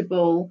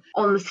comfortable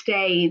on the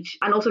stage,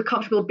 and also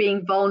comfortable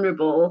being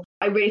vulnerable.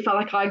 I really felt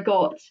like I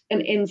got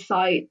an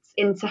insight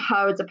into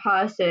her as a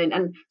person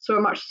and saw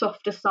a much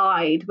softer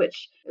side,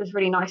 which was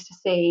really nice to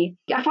see.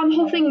 I found the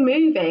whole thing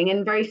moving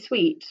and very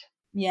sweet.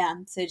 Yeah,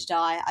 so did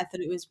I. I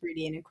thought it was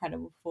really an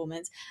incredible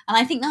performance. And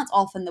I think that's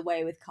often the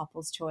way with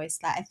couples choice,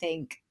 that I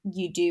think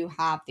you do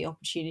have the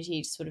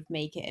opportunity to sort of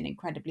make it an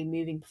incredibly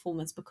moving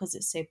performance because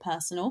it's so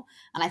personal.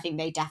 And I think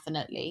they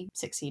definitely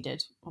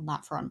succeeded on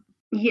that front.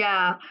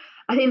 Yeah,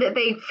 I think that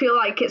they feel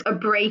like it's a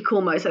break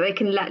almost, so they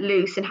can let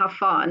loose and have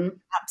fun.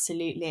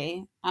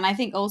 Absolutely. And I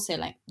think also,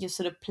 like, you're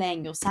sort of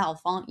playing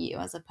yourself, aren't you,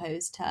 as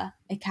opposed to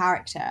a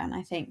character. And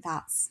I think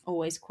that's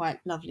always quite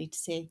lovely to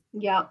see.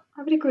 Yeah,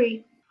 I would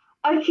agree.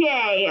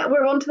 Okay,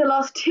 we're on to the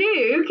last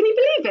two. Can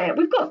you believe it?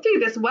 We've got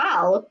through this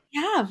well.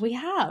 Yeah, we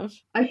have.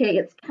 Okay,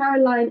 it's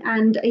Caroline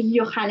and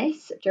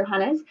Johannes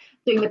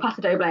doing the Pas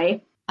de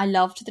Doble. I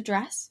loved the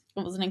dress.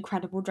 It was an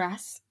incredible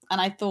dress. And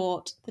I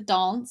thought the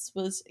dance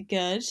was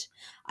good.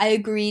 I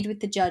agreed with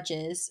the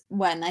judges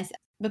when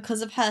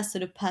because of her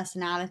sort of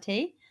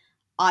personality,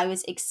 I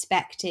was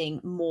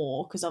expecting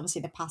more, because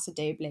obviously the Pas de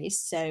Doble is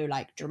so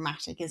like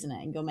dramatic, isn't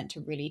it? And you're meant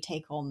to really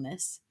take on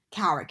this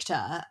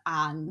character.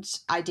 And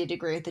I did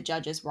agree with the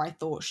judges where I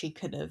thought she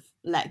could have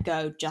let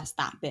go just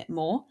that bit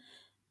more.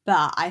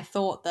 But I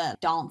thought that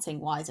dancing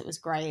wise, it was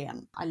great.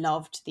 And I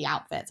loved the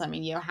outfits. I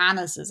mean,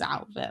 Johannes's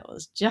outfit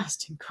was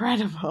just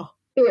incredible.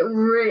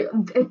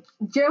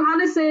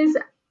 Johannes's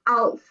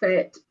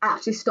outfit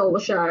actually stole the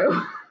show.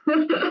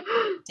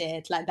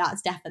 Did, like,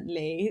 that's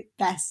definitely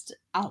best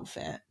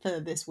outfit for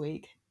this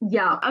week.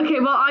 Yeah, okay,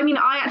 well, I mean,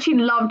 I actually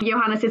loved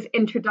Johannes's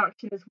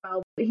introduction as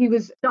well. He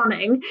was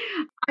stunning.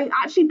 I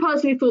actually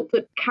personally thought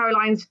that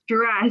Caroline's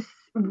dress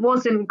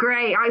wasn't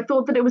great. I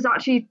thought that it was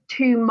actually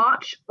too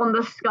much on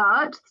the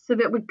skirt, so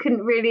that we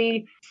couldn't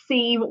really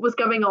see what was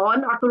going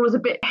on. I thought it was a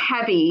bit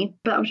heavy,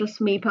 but that was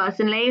just me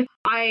personally.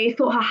 I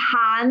thought her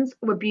hands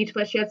were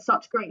beautiful. She had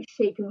such great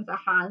shaping with her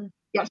hands.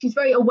 Yeah, she's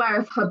very aware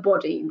of her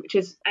body, which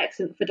is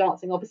excellent for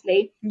dancing,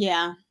 obviously.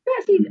 Yeah.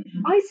 Actually,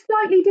 I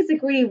slightly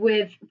disagree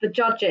with the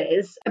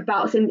judges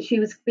about saying that she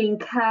was being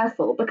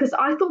careful, because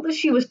I thought that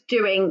she was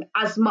doing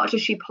as much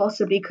as she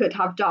possibly could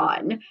have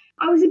done.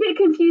 I was a bit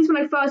confused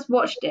when I first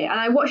watched it, and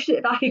I watched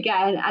it back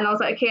again, and I was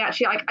like, okay,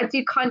 actually, I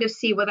do kind of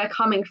see where they're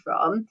coming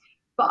from.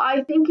 But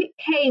I think it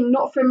came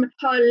not from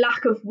her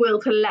lack of will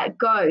to let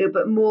go,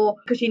 but more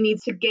because she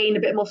needs to gain a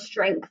bit more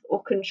strength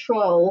or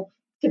control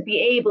to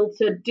be able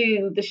to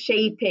do the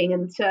shaping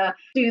and to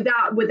do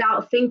that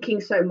without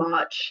thinking so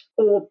much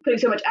or putting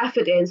so much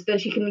effort in, so then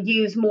she can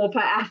use more of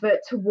her effort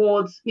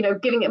towards,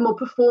 giving it more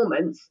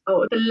performance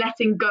or the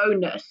letting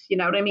go-ness, you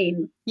know what I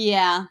mean?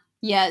 Yeah.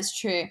 Yeah, it's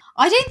true.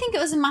 I don't think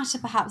it was a matter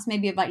perhaps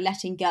maybe of like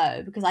letting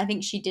go, because I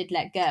think she did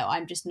let go.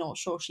 I'm just not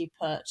sure she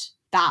put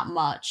that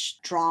much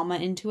drama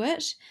into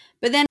it.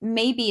 But then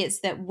maybe it's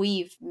that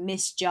we've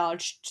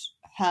misjudged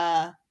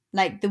her,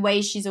 like the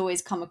way she's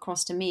always come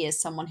across to me as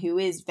someone who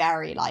is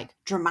very like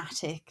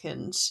dramatic,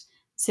 and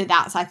so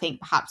that's, I think,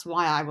 perhaps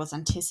why I was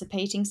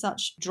anticipating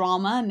such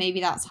drama. Maybe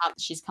that's how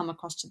she's come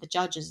across to the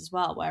judges as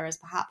well, whereas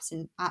perhaps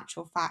in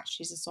actual fact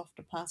she's a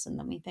softer person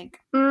than we think.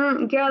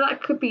 Yeah,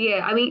 that could be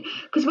it. I mean,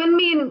 because when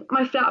me and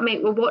my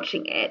flatmate were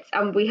watching it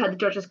and we heard the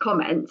judges'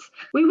 comments,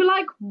 we were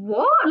like,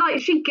 what?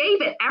 Like, she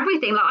gave it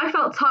everything. Like, I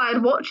felt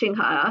tired watching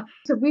her.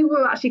 So we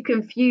were actually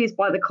confused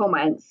by the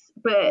comments.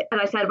 But as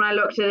I said, when I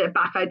looked at it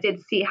back, I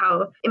did see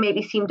how it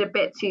maybe seemed a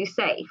bit too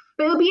safe.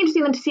 But it'll be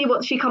interesting then to see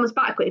what she comes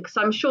back with, because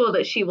I'm sure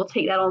that she will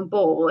take that on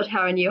board,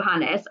 her and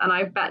Johannes, and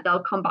I bet they'll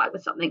come back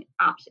with something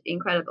absolutely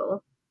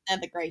incredible. They're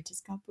the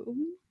greatest couple.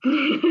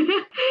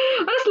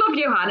 I just love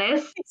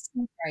Johannes. He's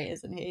so great,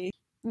 isn't he?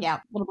 Yeah,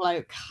 what a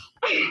bloke.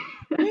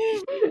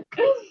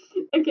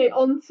 Okay,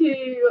 on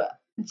to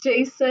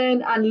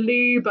Jason and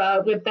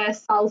Luba with their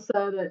salsa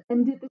that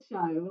ended the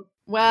show.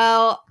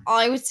 Well,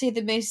 I would say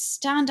the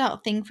most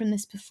standout thing from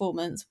this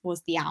performance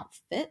was the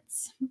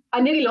outfits.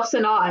 I nearly lost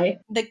an eye.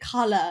 The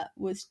colour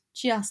was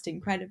just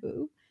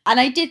incredible. And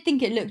I did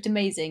think it looked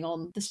amazing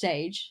on the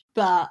stage,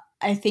 but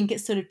I think it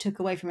sort of took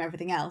away from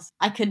everything else.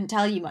 I couldn't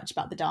tell you much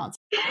about the dance.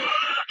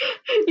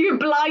 You were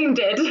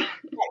blinded.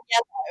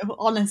 Yellow,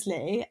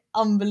 honestly,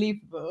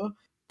 unbelievable.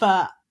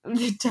 But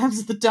in terms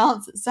of the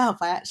dance itself,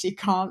 I actually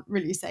can't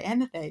really say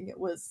anything.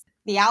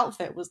 The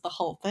outfit was the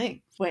whole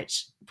thing,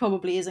 which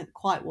probably isn't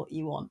quite what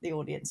you want the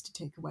audience to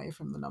take away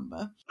from the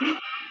number.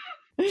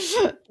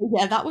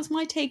 Yeah, that was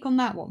my take on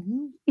that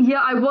one.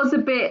 Yeah, I was a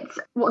bit,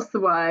 what's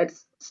the word?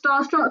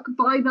 Starstruck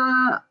by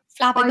the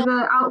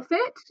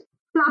outfit.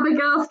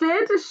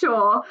 Flabbergasted,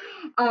 sure,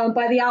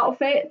 by the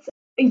outfit.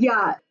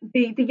 Yeah,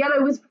 the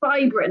yellow was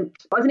vibrant.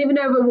 I don't even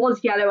know if it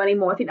was yellow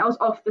anymore. I think that was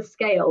off the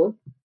scale.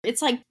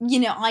 It's like,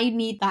 I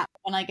need that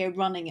when I go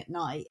running at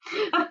night.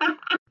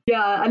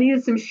 Yeah, I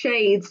needed some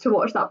shades to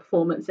watch that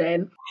performance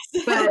in.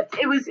 But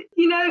it was,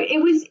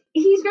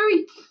 he's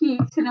very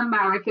cute and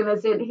American,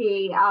 isn't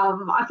he?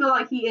 I feel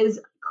like he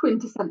is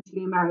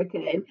quintessentially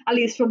American, at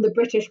least from the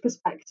British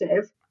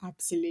perspective.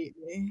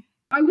 Absolutely.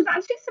 I was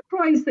actually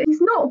surprised that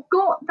he's not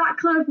got that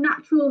kind of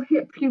natural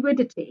hip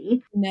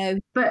fluidity. No.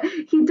 But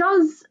he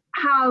does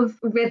have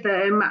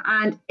rhythm,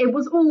 and it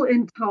was all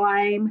in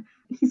time.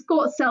 He's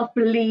got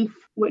self-belief,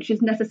 which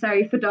is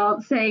necessary for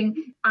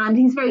dancing, and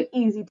he's very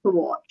easy to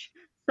watch.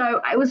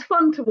 So it was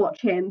fun to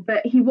watch him,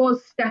 but he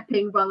was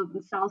stepping rather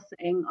than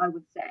salsing, I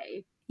would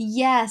say.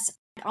 Yes,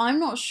 I'm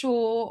not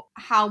sure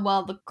how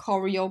well the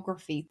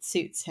choreography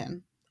suits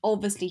him.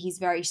 Obviously, he's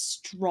very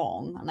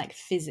strong and like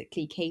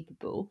physically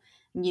capable,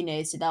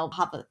 so they'll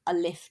have a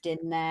lift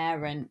in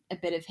there and a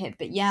bit of hip.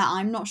 But yeah,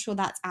 I'm not sure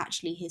that's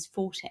actually his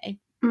forte.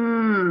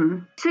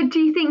 So do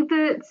you think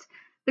that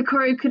the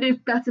choreo could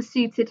have better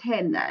suited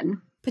him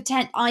then?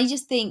 I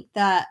just think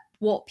that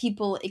what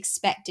people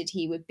expected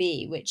he would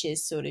be, which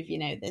is sort of,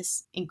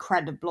 this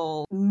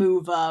incredible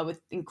mover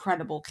with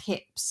incredible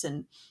hips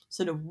and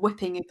sort of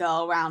whipping a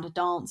girl around a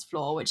dance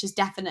floor, which is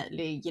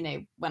definitely,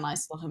 when I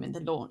saw him in the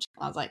launch,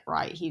 I was like,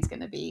 right, he's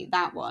going to be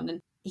that one. And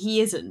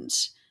he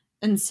isn't.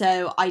 And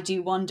so I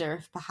do wonder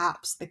if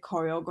perhaps the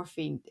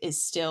choreography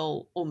is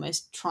still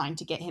almost trying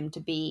to get him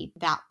to be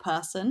that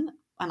person.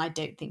 And I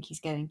don't think he's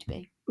going to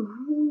be.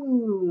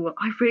 Ooh,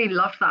 I really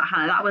loved that,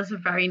 Hannah. That was a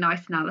very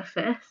nice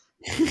analysis.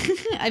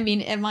 I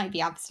mean, it might be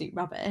absolute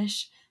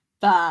rubbish,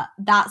 but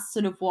that's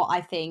sort of what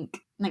I think,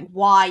 like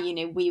why,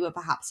 we were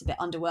perhaps a bit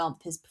underwhelmed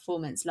with his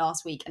performance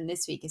last week and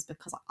this week is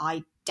because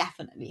I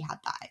definitely had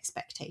that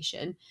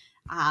expectation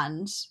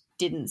and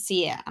didn't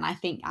see it. And I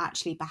think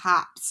actually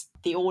perhaps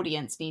the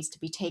audience needs to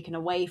be taken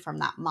away from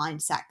that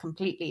mindset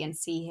completely and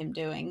see him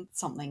doing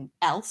something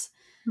else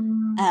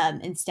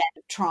instead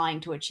of trying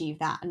to achieve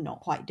that and not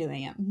quite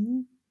doing it.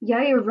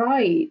 Yeah, you're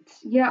right.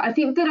 Yeah, I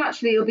think that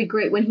actually it'll be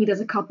great when he does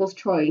a couple's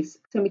choice,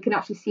 so we can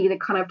actually see the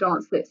kind of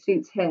dance that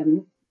suits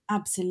him.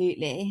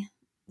 Absolutely.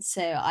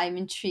 So I'm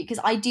intrigued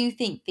because I do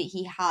think that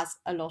he has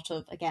a lot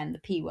of, again, the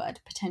P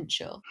word,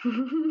 potential.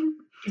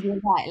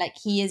 You're right, like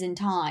he is in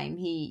time,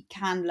 he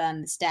can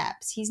learn the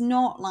steps. He's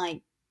not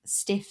like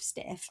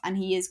stiff, and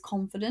he is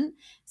confident.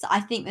 So I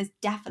think there's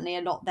definitely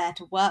a lot there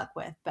to work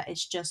with, but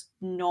it's just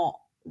not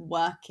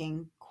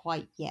working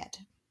quite yet.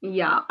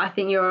 Yeah, I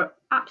think you're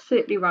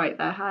absolutely right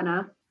there,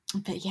 Hannah.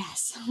 But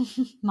yes,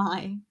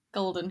 my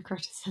golden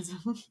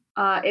criticism.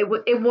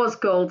 It was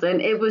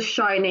golden. It was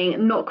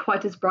shining, not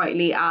quite as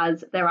brightly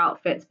as their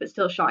outfits, but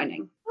still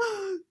shining.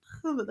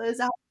 But those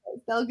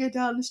outfits, they'll go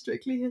down in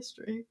Strictly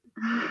History.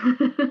 Well,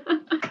 we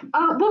got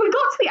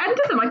to the end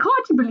of them. I can't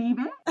actually believe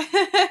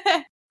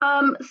it.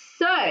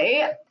 So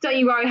don't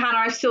you worry, Hannah.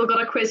 I've still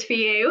got a quiz for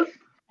you.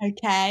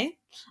 Okay,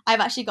 I've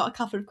actually got a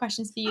couple of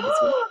questions for you this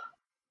week.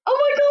 Oh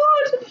my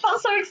god,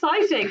 that's so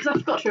exciting because I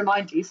forgot to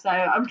remind you. So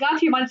I'm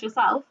glad you reminded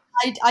yourself.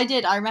 I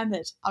did. I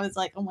remembered. I was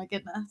like, oh my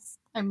goodness,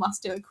 I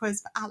must do a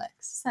quiz for Alex.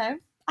 So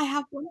I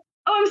have one.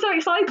 Oh, I'm so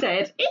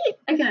excited.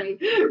 Okay,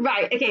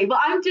 right. Okay, well,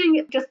 I'm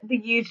doing just the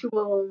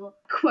usual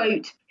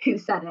quote. Who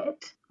said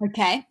it?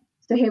 Okay.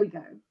 So here we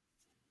go.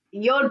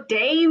 You're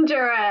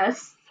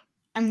dangerous.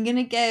 I'm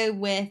gonna go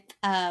with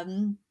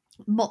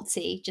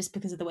Motzi just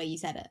because of the way you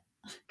said it.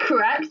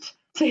 Correct.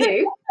 To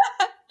who?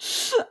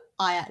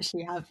 I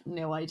actually have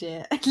no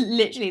idea.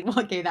 Literally,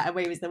 what gave that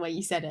away was the way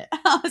you said it.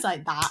 I was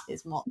like, that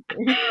is Motzi.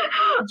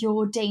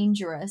 You're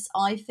dangerous.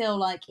 I feel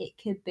like it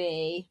could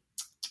be.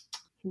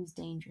 Who's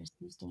dangerous?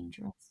 Who's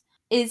dangerous?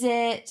 Is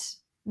it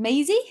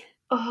Maisie?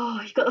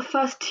 Oh, you got the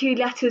first two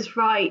letters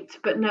right,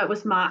 but no, it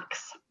was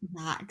Max.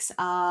 Max.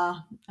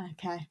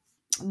 Okay.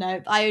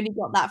 No, I only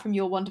got that from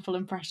your wonderful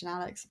impression,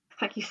 Alex.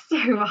 Thank you so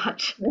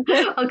much.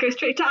 I'll go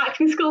straight to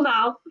acting school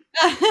now.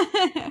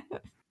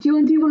 Do you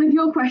want to do one of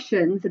your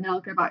questions and then I'll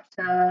go back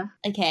to...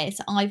 Okay,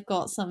 so I've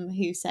got some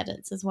who said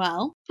it as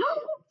well.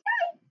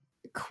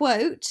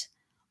 Quote,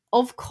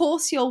 of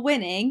course you're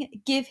winning,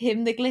 give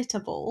him the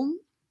glitter ball.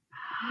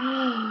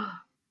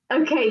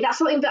 Okay, that's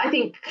something that I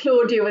think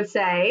Claudia would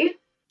say.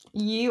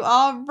 You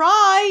are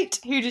right.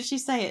 Who did she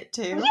say it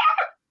to? Yeah!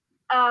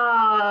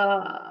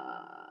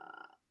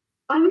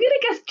 I'm going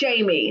to guess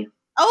Jamie.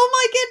 Oh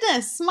my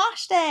goodness,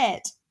 smashed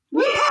it.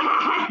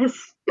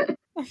 Yes!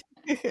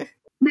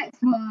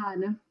 Next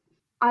one.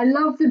 I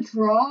love the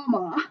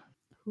drama.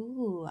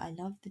 Ooh, I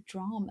love the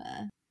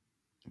drama.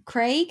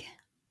 Craig?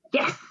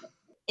 Yes!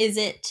 Is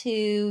it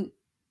to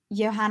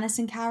Johannes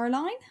and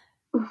Caroline?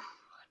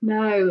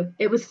 No,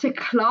 it was to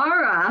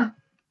Clara.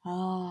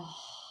 Oh,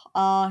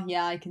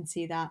 yeah, I can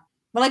see that.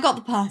 Well, I got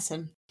the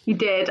person. You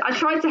did. I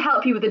tried to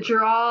help you with the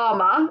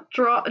drama.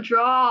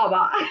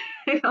 Drama.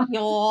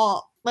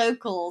 Your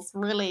vocals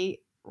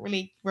really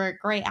were a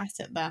great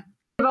asset there.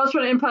 If I was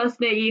trying to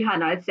impersonate you,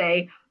 Hannah, I'd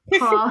say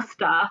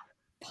pasta.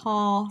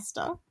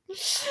 Pasta.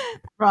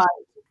 Right.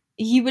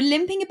 You were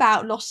limping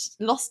about,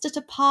 lost at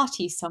a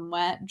party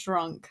somewhere,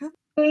 drunk.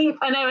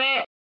 I know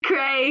it.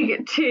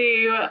 Craig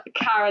to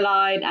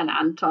Caroline and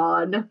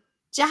Anton.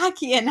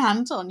 Jackie and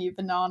Anton, you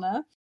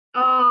banana.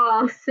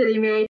 Oh, silly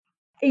me.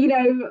 You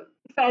know,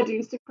 fair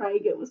dues to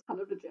Craig, it was kind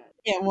of legit.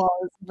 It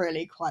was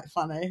really quite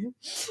funny.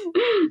 Because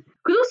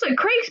also,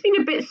 Craig's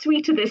been a bit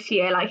sweeter this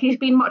year. Like, he's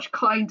been much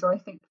kinder, I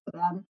think, to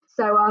them.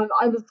 So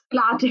I was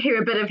glad to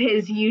hear a bit of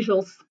his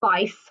usual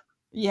spice.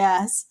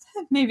 Yes.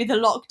 Maybe the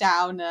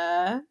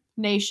lockdown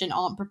nation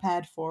aren't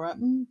prepared for it.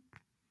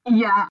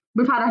 Yeah,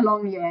 we've had a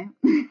long year.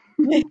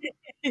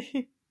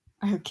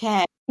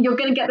 Okay. You're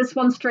going to get this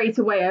one straight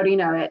away, I already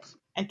know it.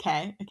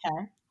 Okay.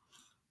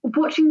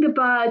 Watching the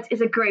birds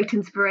is a great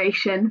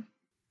inspiration.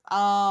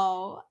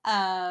 Oh,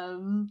 I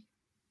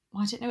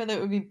don't know whether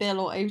it would be Bill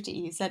or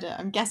Oti who said it.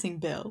 I'm guessing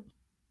Bill.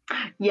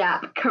 Yeah,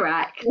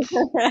 correct.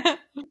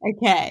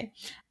 Okay.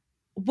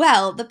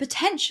 Well, the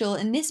potential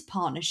in this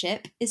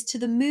partnership is to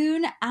the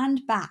moon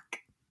and back.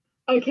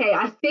 Okay,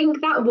 I think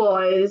it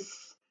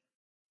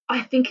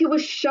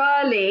was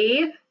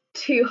Shirley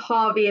to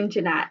Harvey and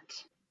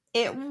Jeanette.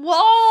 It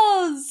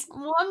was!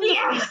 Wonderful.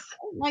 Yes!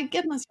 Oh my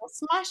goodness,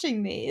 you're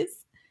smashing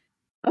these.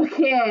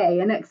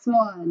 Okay, next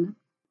one.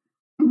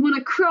 I want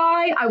to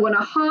cry, I want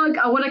to hug,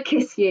 I want to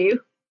kiss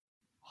you.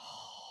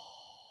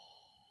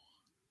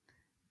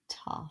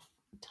 Tough.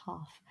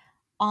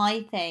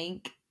 I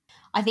think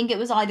it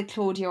was either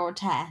Claudia or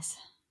Tess.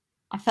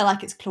 I feel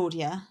like it's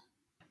Claudia.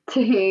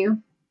 To who?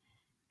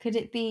 Could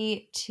it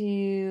be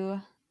to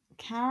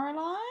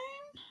Caroline?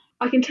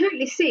 I can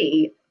totally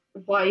see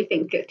why you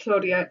think it's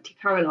Claudia to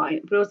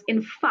Caroline, but it was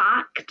in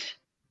fact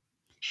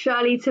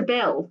Shirley to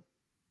Bill.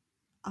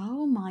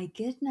 Oh my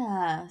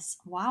goodness.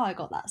 Wow, I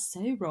got that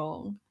so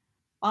wrong.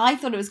 I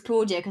thought it was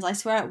Claudia because I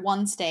swear at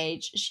one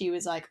stage she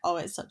was like, oh,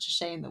 it's such a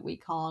shame that we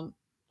can't,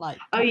 like...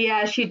 Oh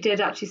yeah, she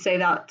did actually say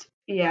that.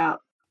 Yeah.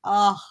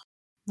 Oh,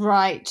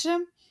 right.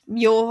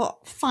 Your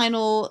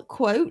final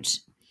quote.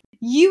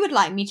 You would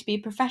like me to be a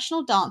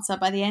professional dancer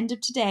by the end of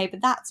today,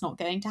 but that's not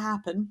going to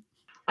happen.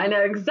 I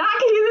know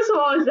exactly who this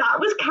was. That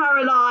was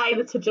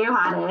Caroline to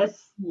Johannes.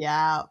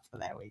 Yeah,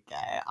 there we go.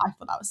 I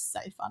thought that was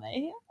so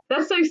funny.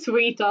 They're so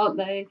sweet, aren't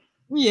they?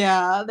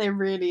 Yeah, they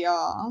really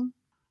are.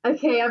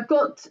 Okay, I've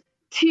got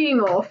two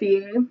more for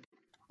you.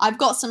 I've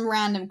got some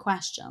random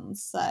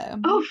questions, so...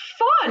 Oh,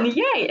 fun!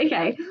 Yay!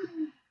 Okay.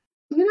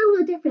 Do you know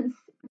what the difference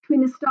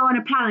between a star and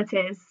a planet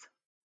is?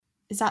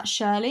 Is that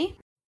Shirley?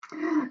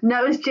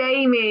 No, it's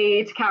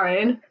Jamie to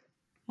Karen.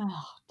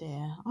 Oh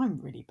dear, I'm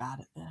really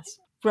bad at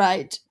this.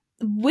 Right.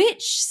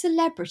 Which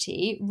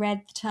celebrity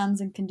read the terms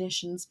and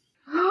conditions?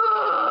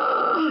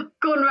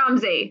 Gordon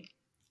Ramsay.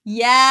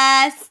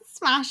 Yes,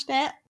 smashed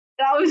it.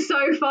 That was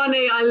so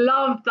funny. I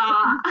love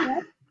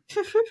that.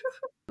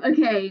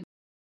 Okay.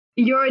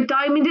 You're a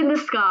diamond in the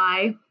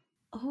sky.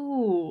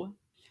 Oh,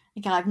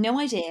 okay, I have no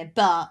idea,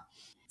 but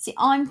see,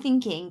 I'm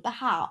thinking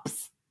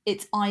perhaps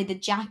it's either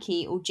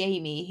Jackie or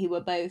Jamie who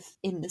were both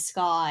in the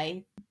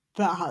sky,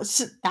 but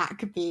that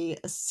could be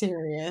a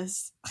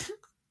serious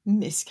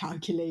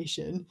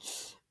miscalculation.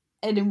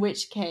 And in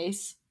which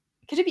case,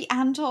 could it be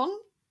Anton?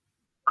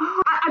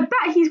 Oh, I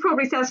bet he's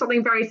probably said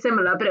something very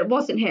similar, but it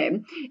wasn't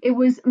him. It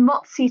was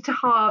Motsi to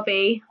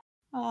Harvey.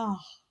 Oh,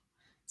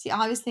 see,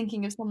 I was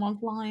thinking of someone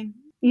flying.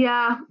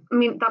 Yeah, I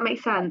mean, that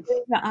makes sense.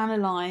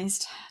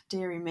 Analysed,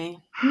 dearie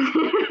me.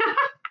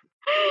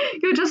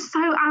 You're just so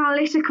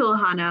analytical,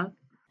 Hannah.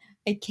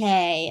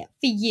 Okay,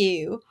 for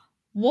you,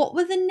 what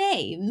were the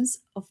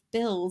names of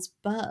Bill's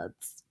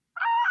birds?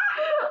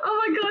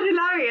 Oh my god,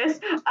 hilarious.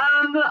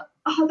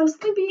 There's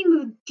something beginning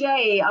with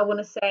J, I want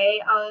to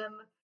say.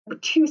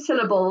 With 2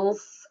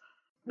 syllables.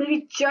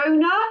 Maybe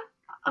Jonah,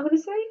 I'm going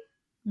to say?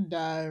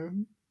 No.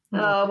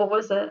 What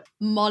was it?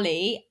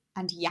 Molly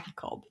and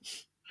Jacob.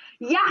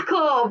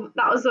 Jacob!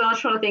 That was what I was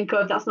trying to think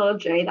of. That's not a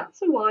J,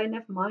 that's a Y,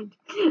 never mind.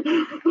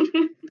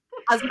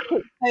 As a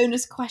quick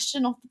bonus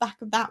question off the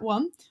back of that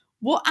one,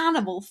 what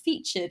animal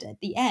featured at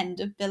the end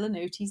of Bill and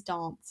Oatie's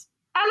dance?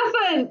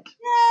 Elephant!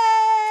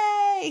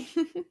 Yay!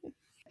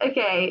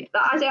 Okay,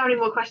 I don't have any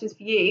more questions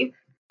for you.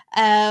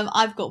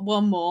 I've got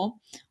one more.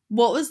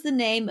 What was the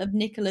name of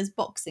Nicola's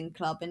boxing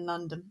club in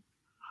London?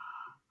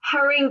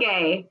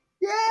 Haringe.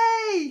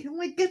 Yay! Oh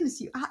my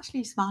goodness, you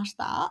actually smashed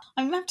that.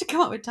 I'm gonna have to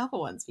come up with tougher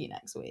ones for you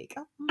next week.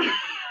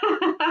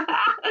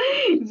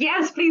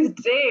 Yes, please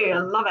do. I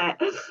love it.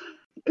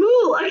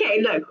 Cool. Okay,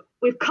 look,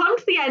 we've come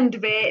to the end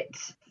of it.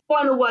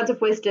 Final words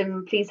of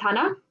wisdom, please,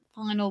 Hannah.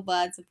 Final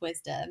words of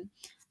wisdom.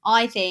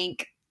 I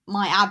think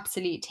my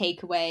absolute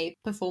takeaway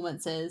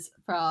performances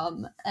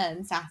from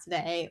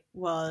Saturday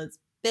was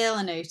Bill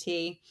and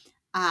Oatie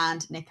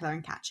and Nicola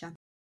and Katja.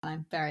 And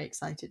I'm very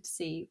excited to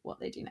see what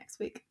they do next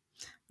week.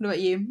 What about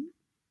you?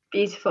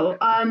 Beautiful.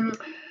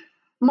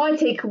 My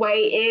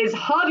takeaway is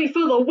Harvey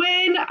for the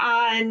win,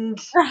 and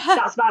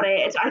that's about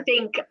it. I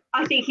think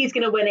he's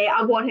going to win it.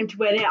 I want him to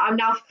win it. I'm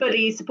now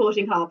fully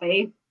supporting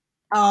Harvey.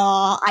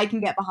 Oh, I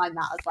can get behind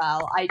that as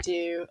well. I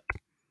do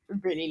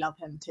really love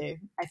him too.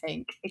 I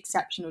think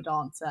exceptional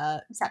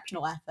dancer,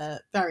 exceptional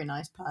effort, very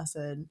nice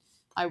person.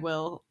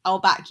 I'll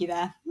back you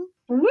there.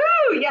 Woo!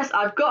 Yes,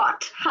 I've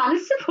got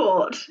Hannah's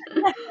support.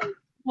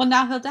 Well,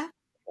 now he'll definitely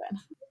win.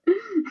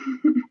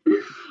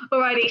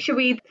 Alrighty, should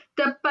we?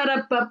 Thank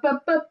you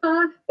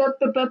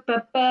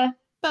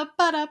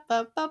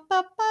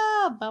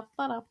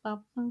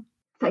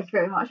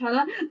very much,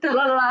 Hannah.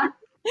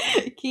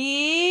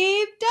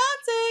 Keep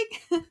dancing.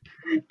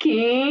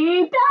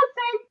 Keep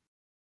dancing.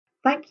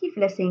 Thank you for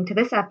listening to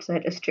this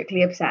episode of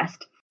Strictly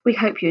Obsessed. We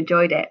hope you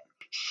enjoyed it.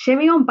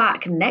 Shimmy on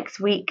back next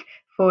week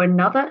for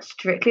another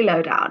Strictly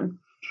Lowdown.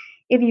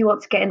 If you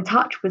want to get in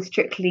touch with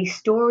Strictly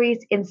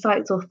stories,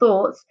 insights, or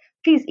thoughts,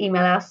 please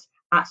email us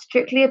at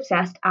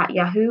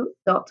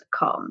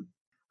strictlyobsessed@yahoo.com.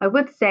 I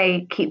would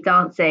say keep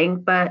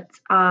dancing, but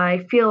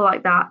I feel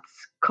like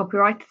that's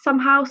copyrighted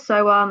somehow,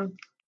 so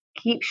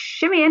keep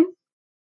shimmying.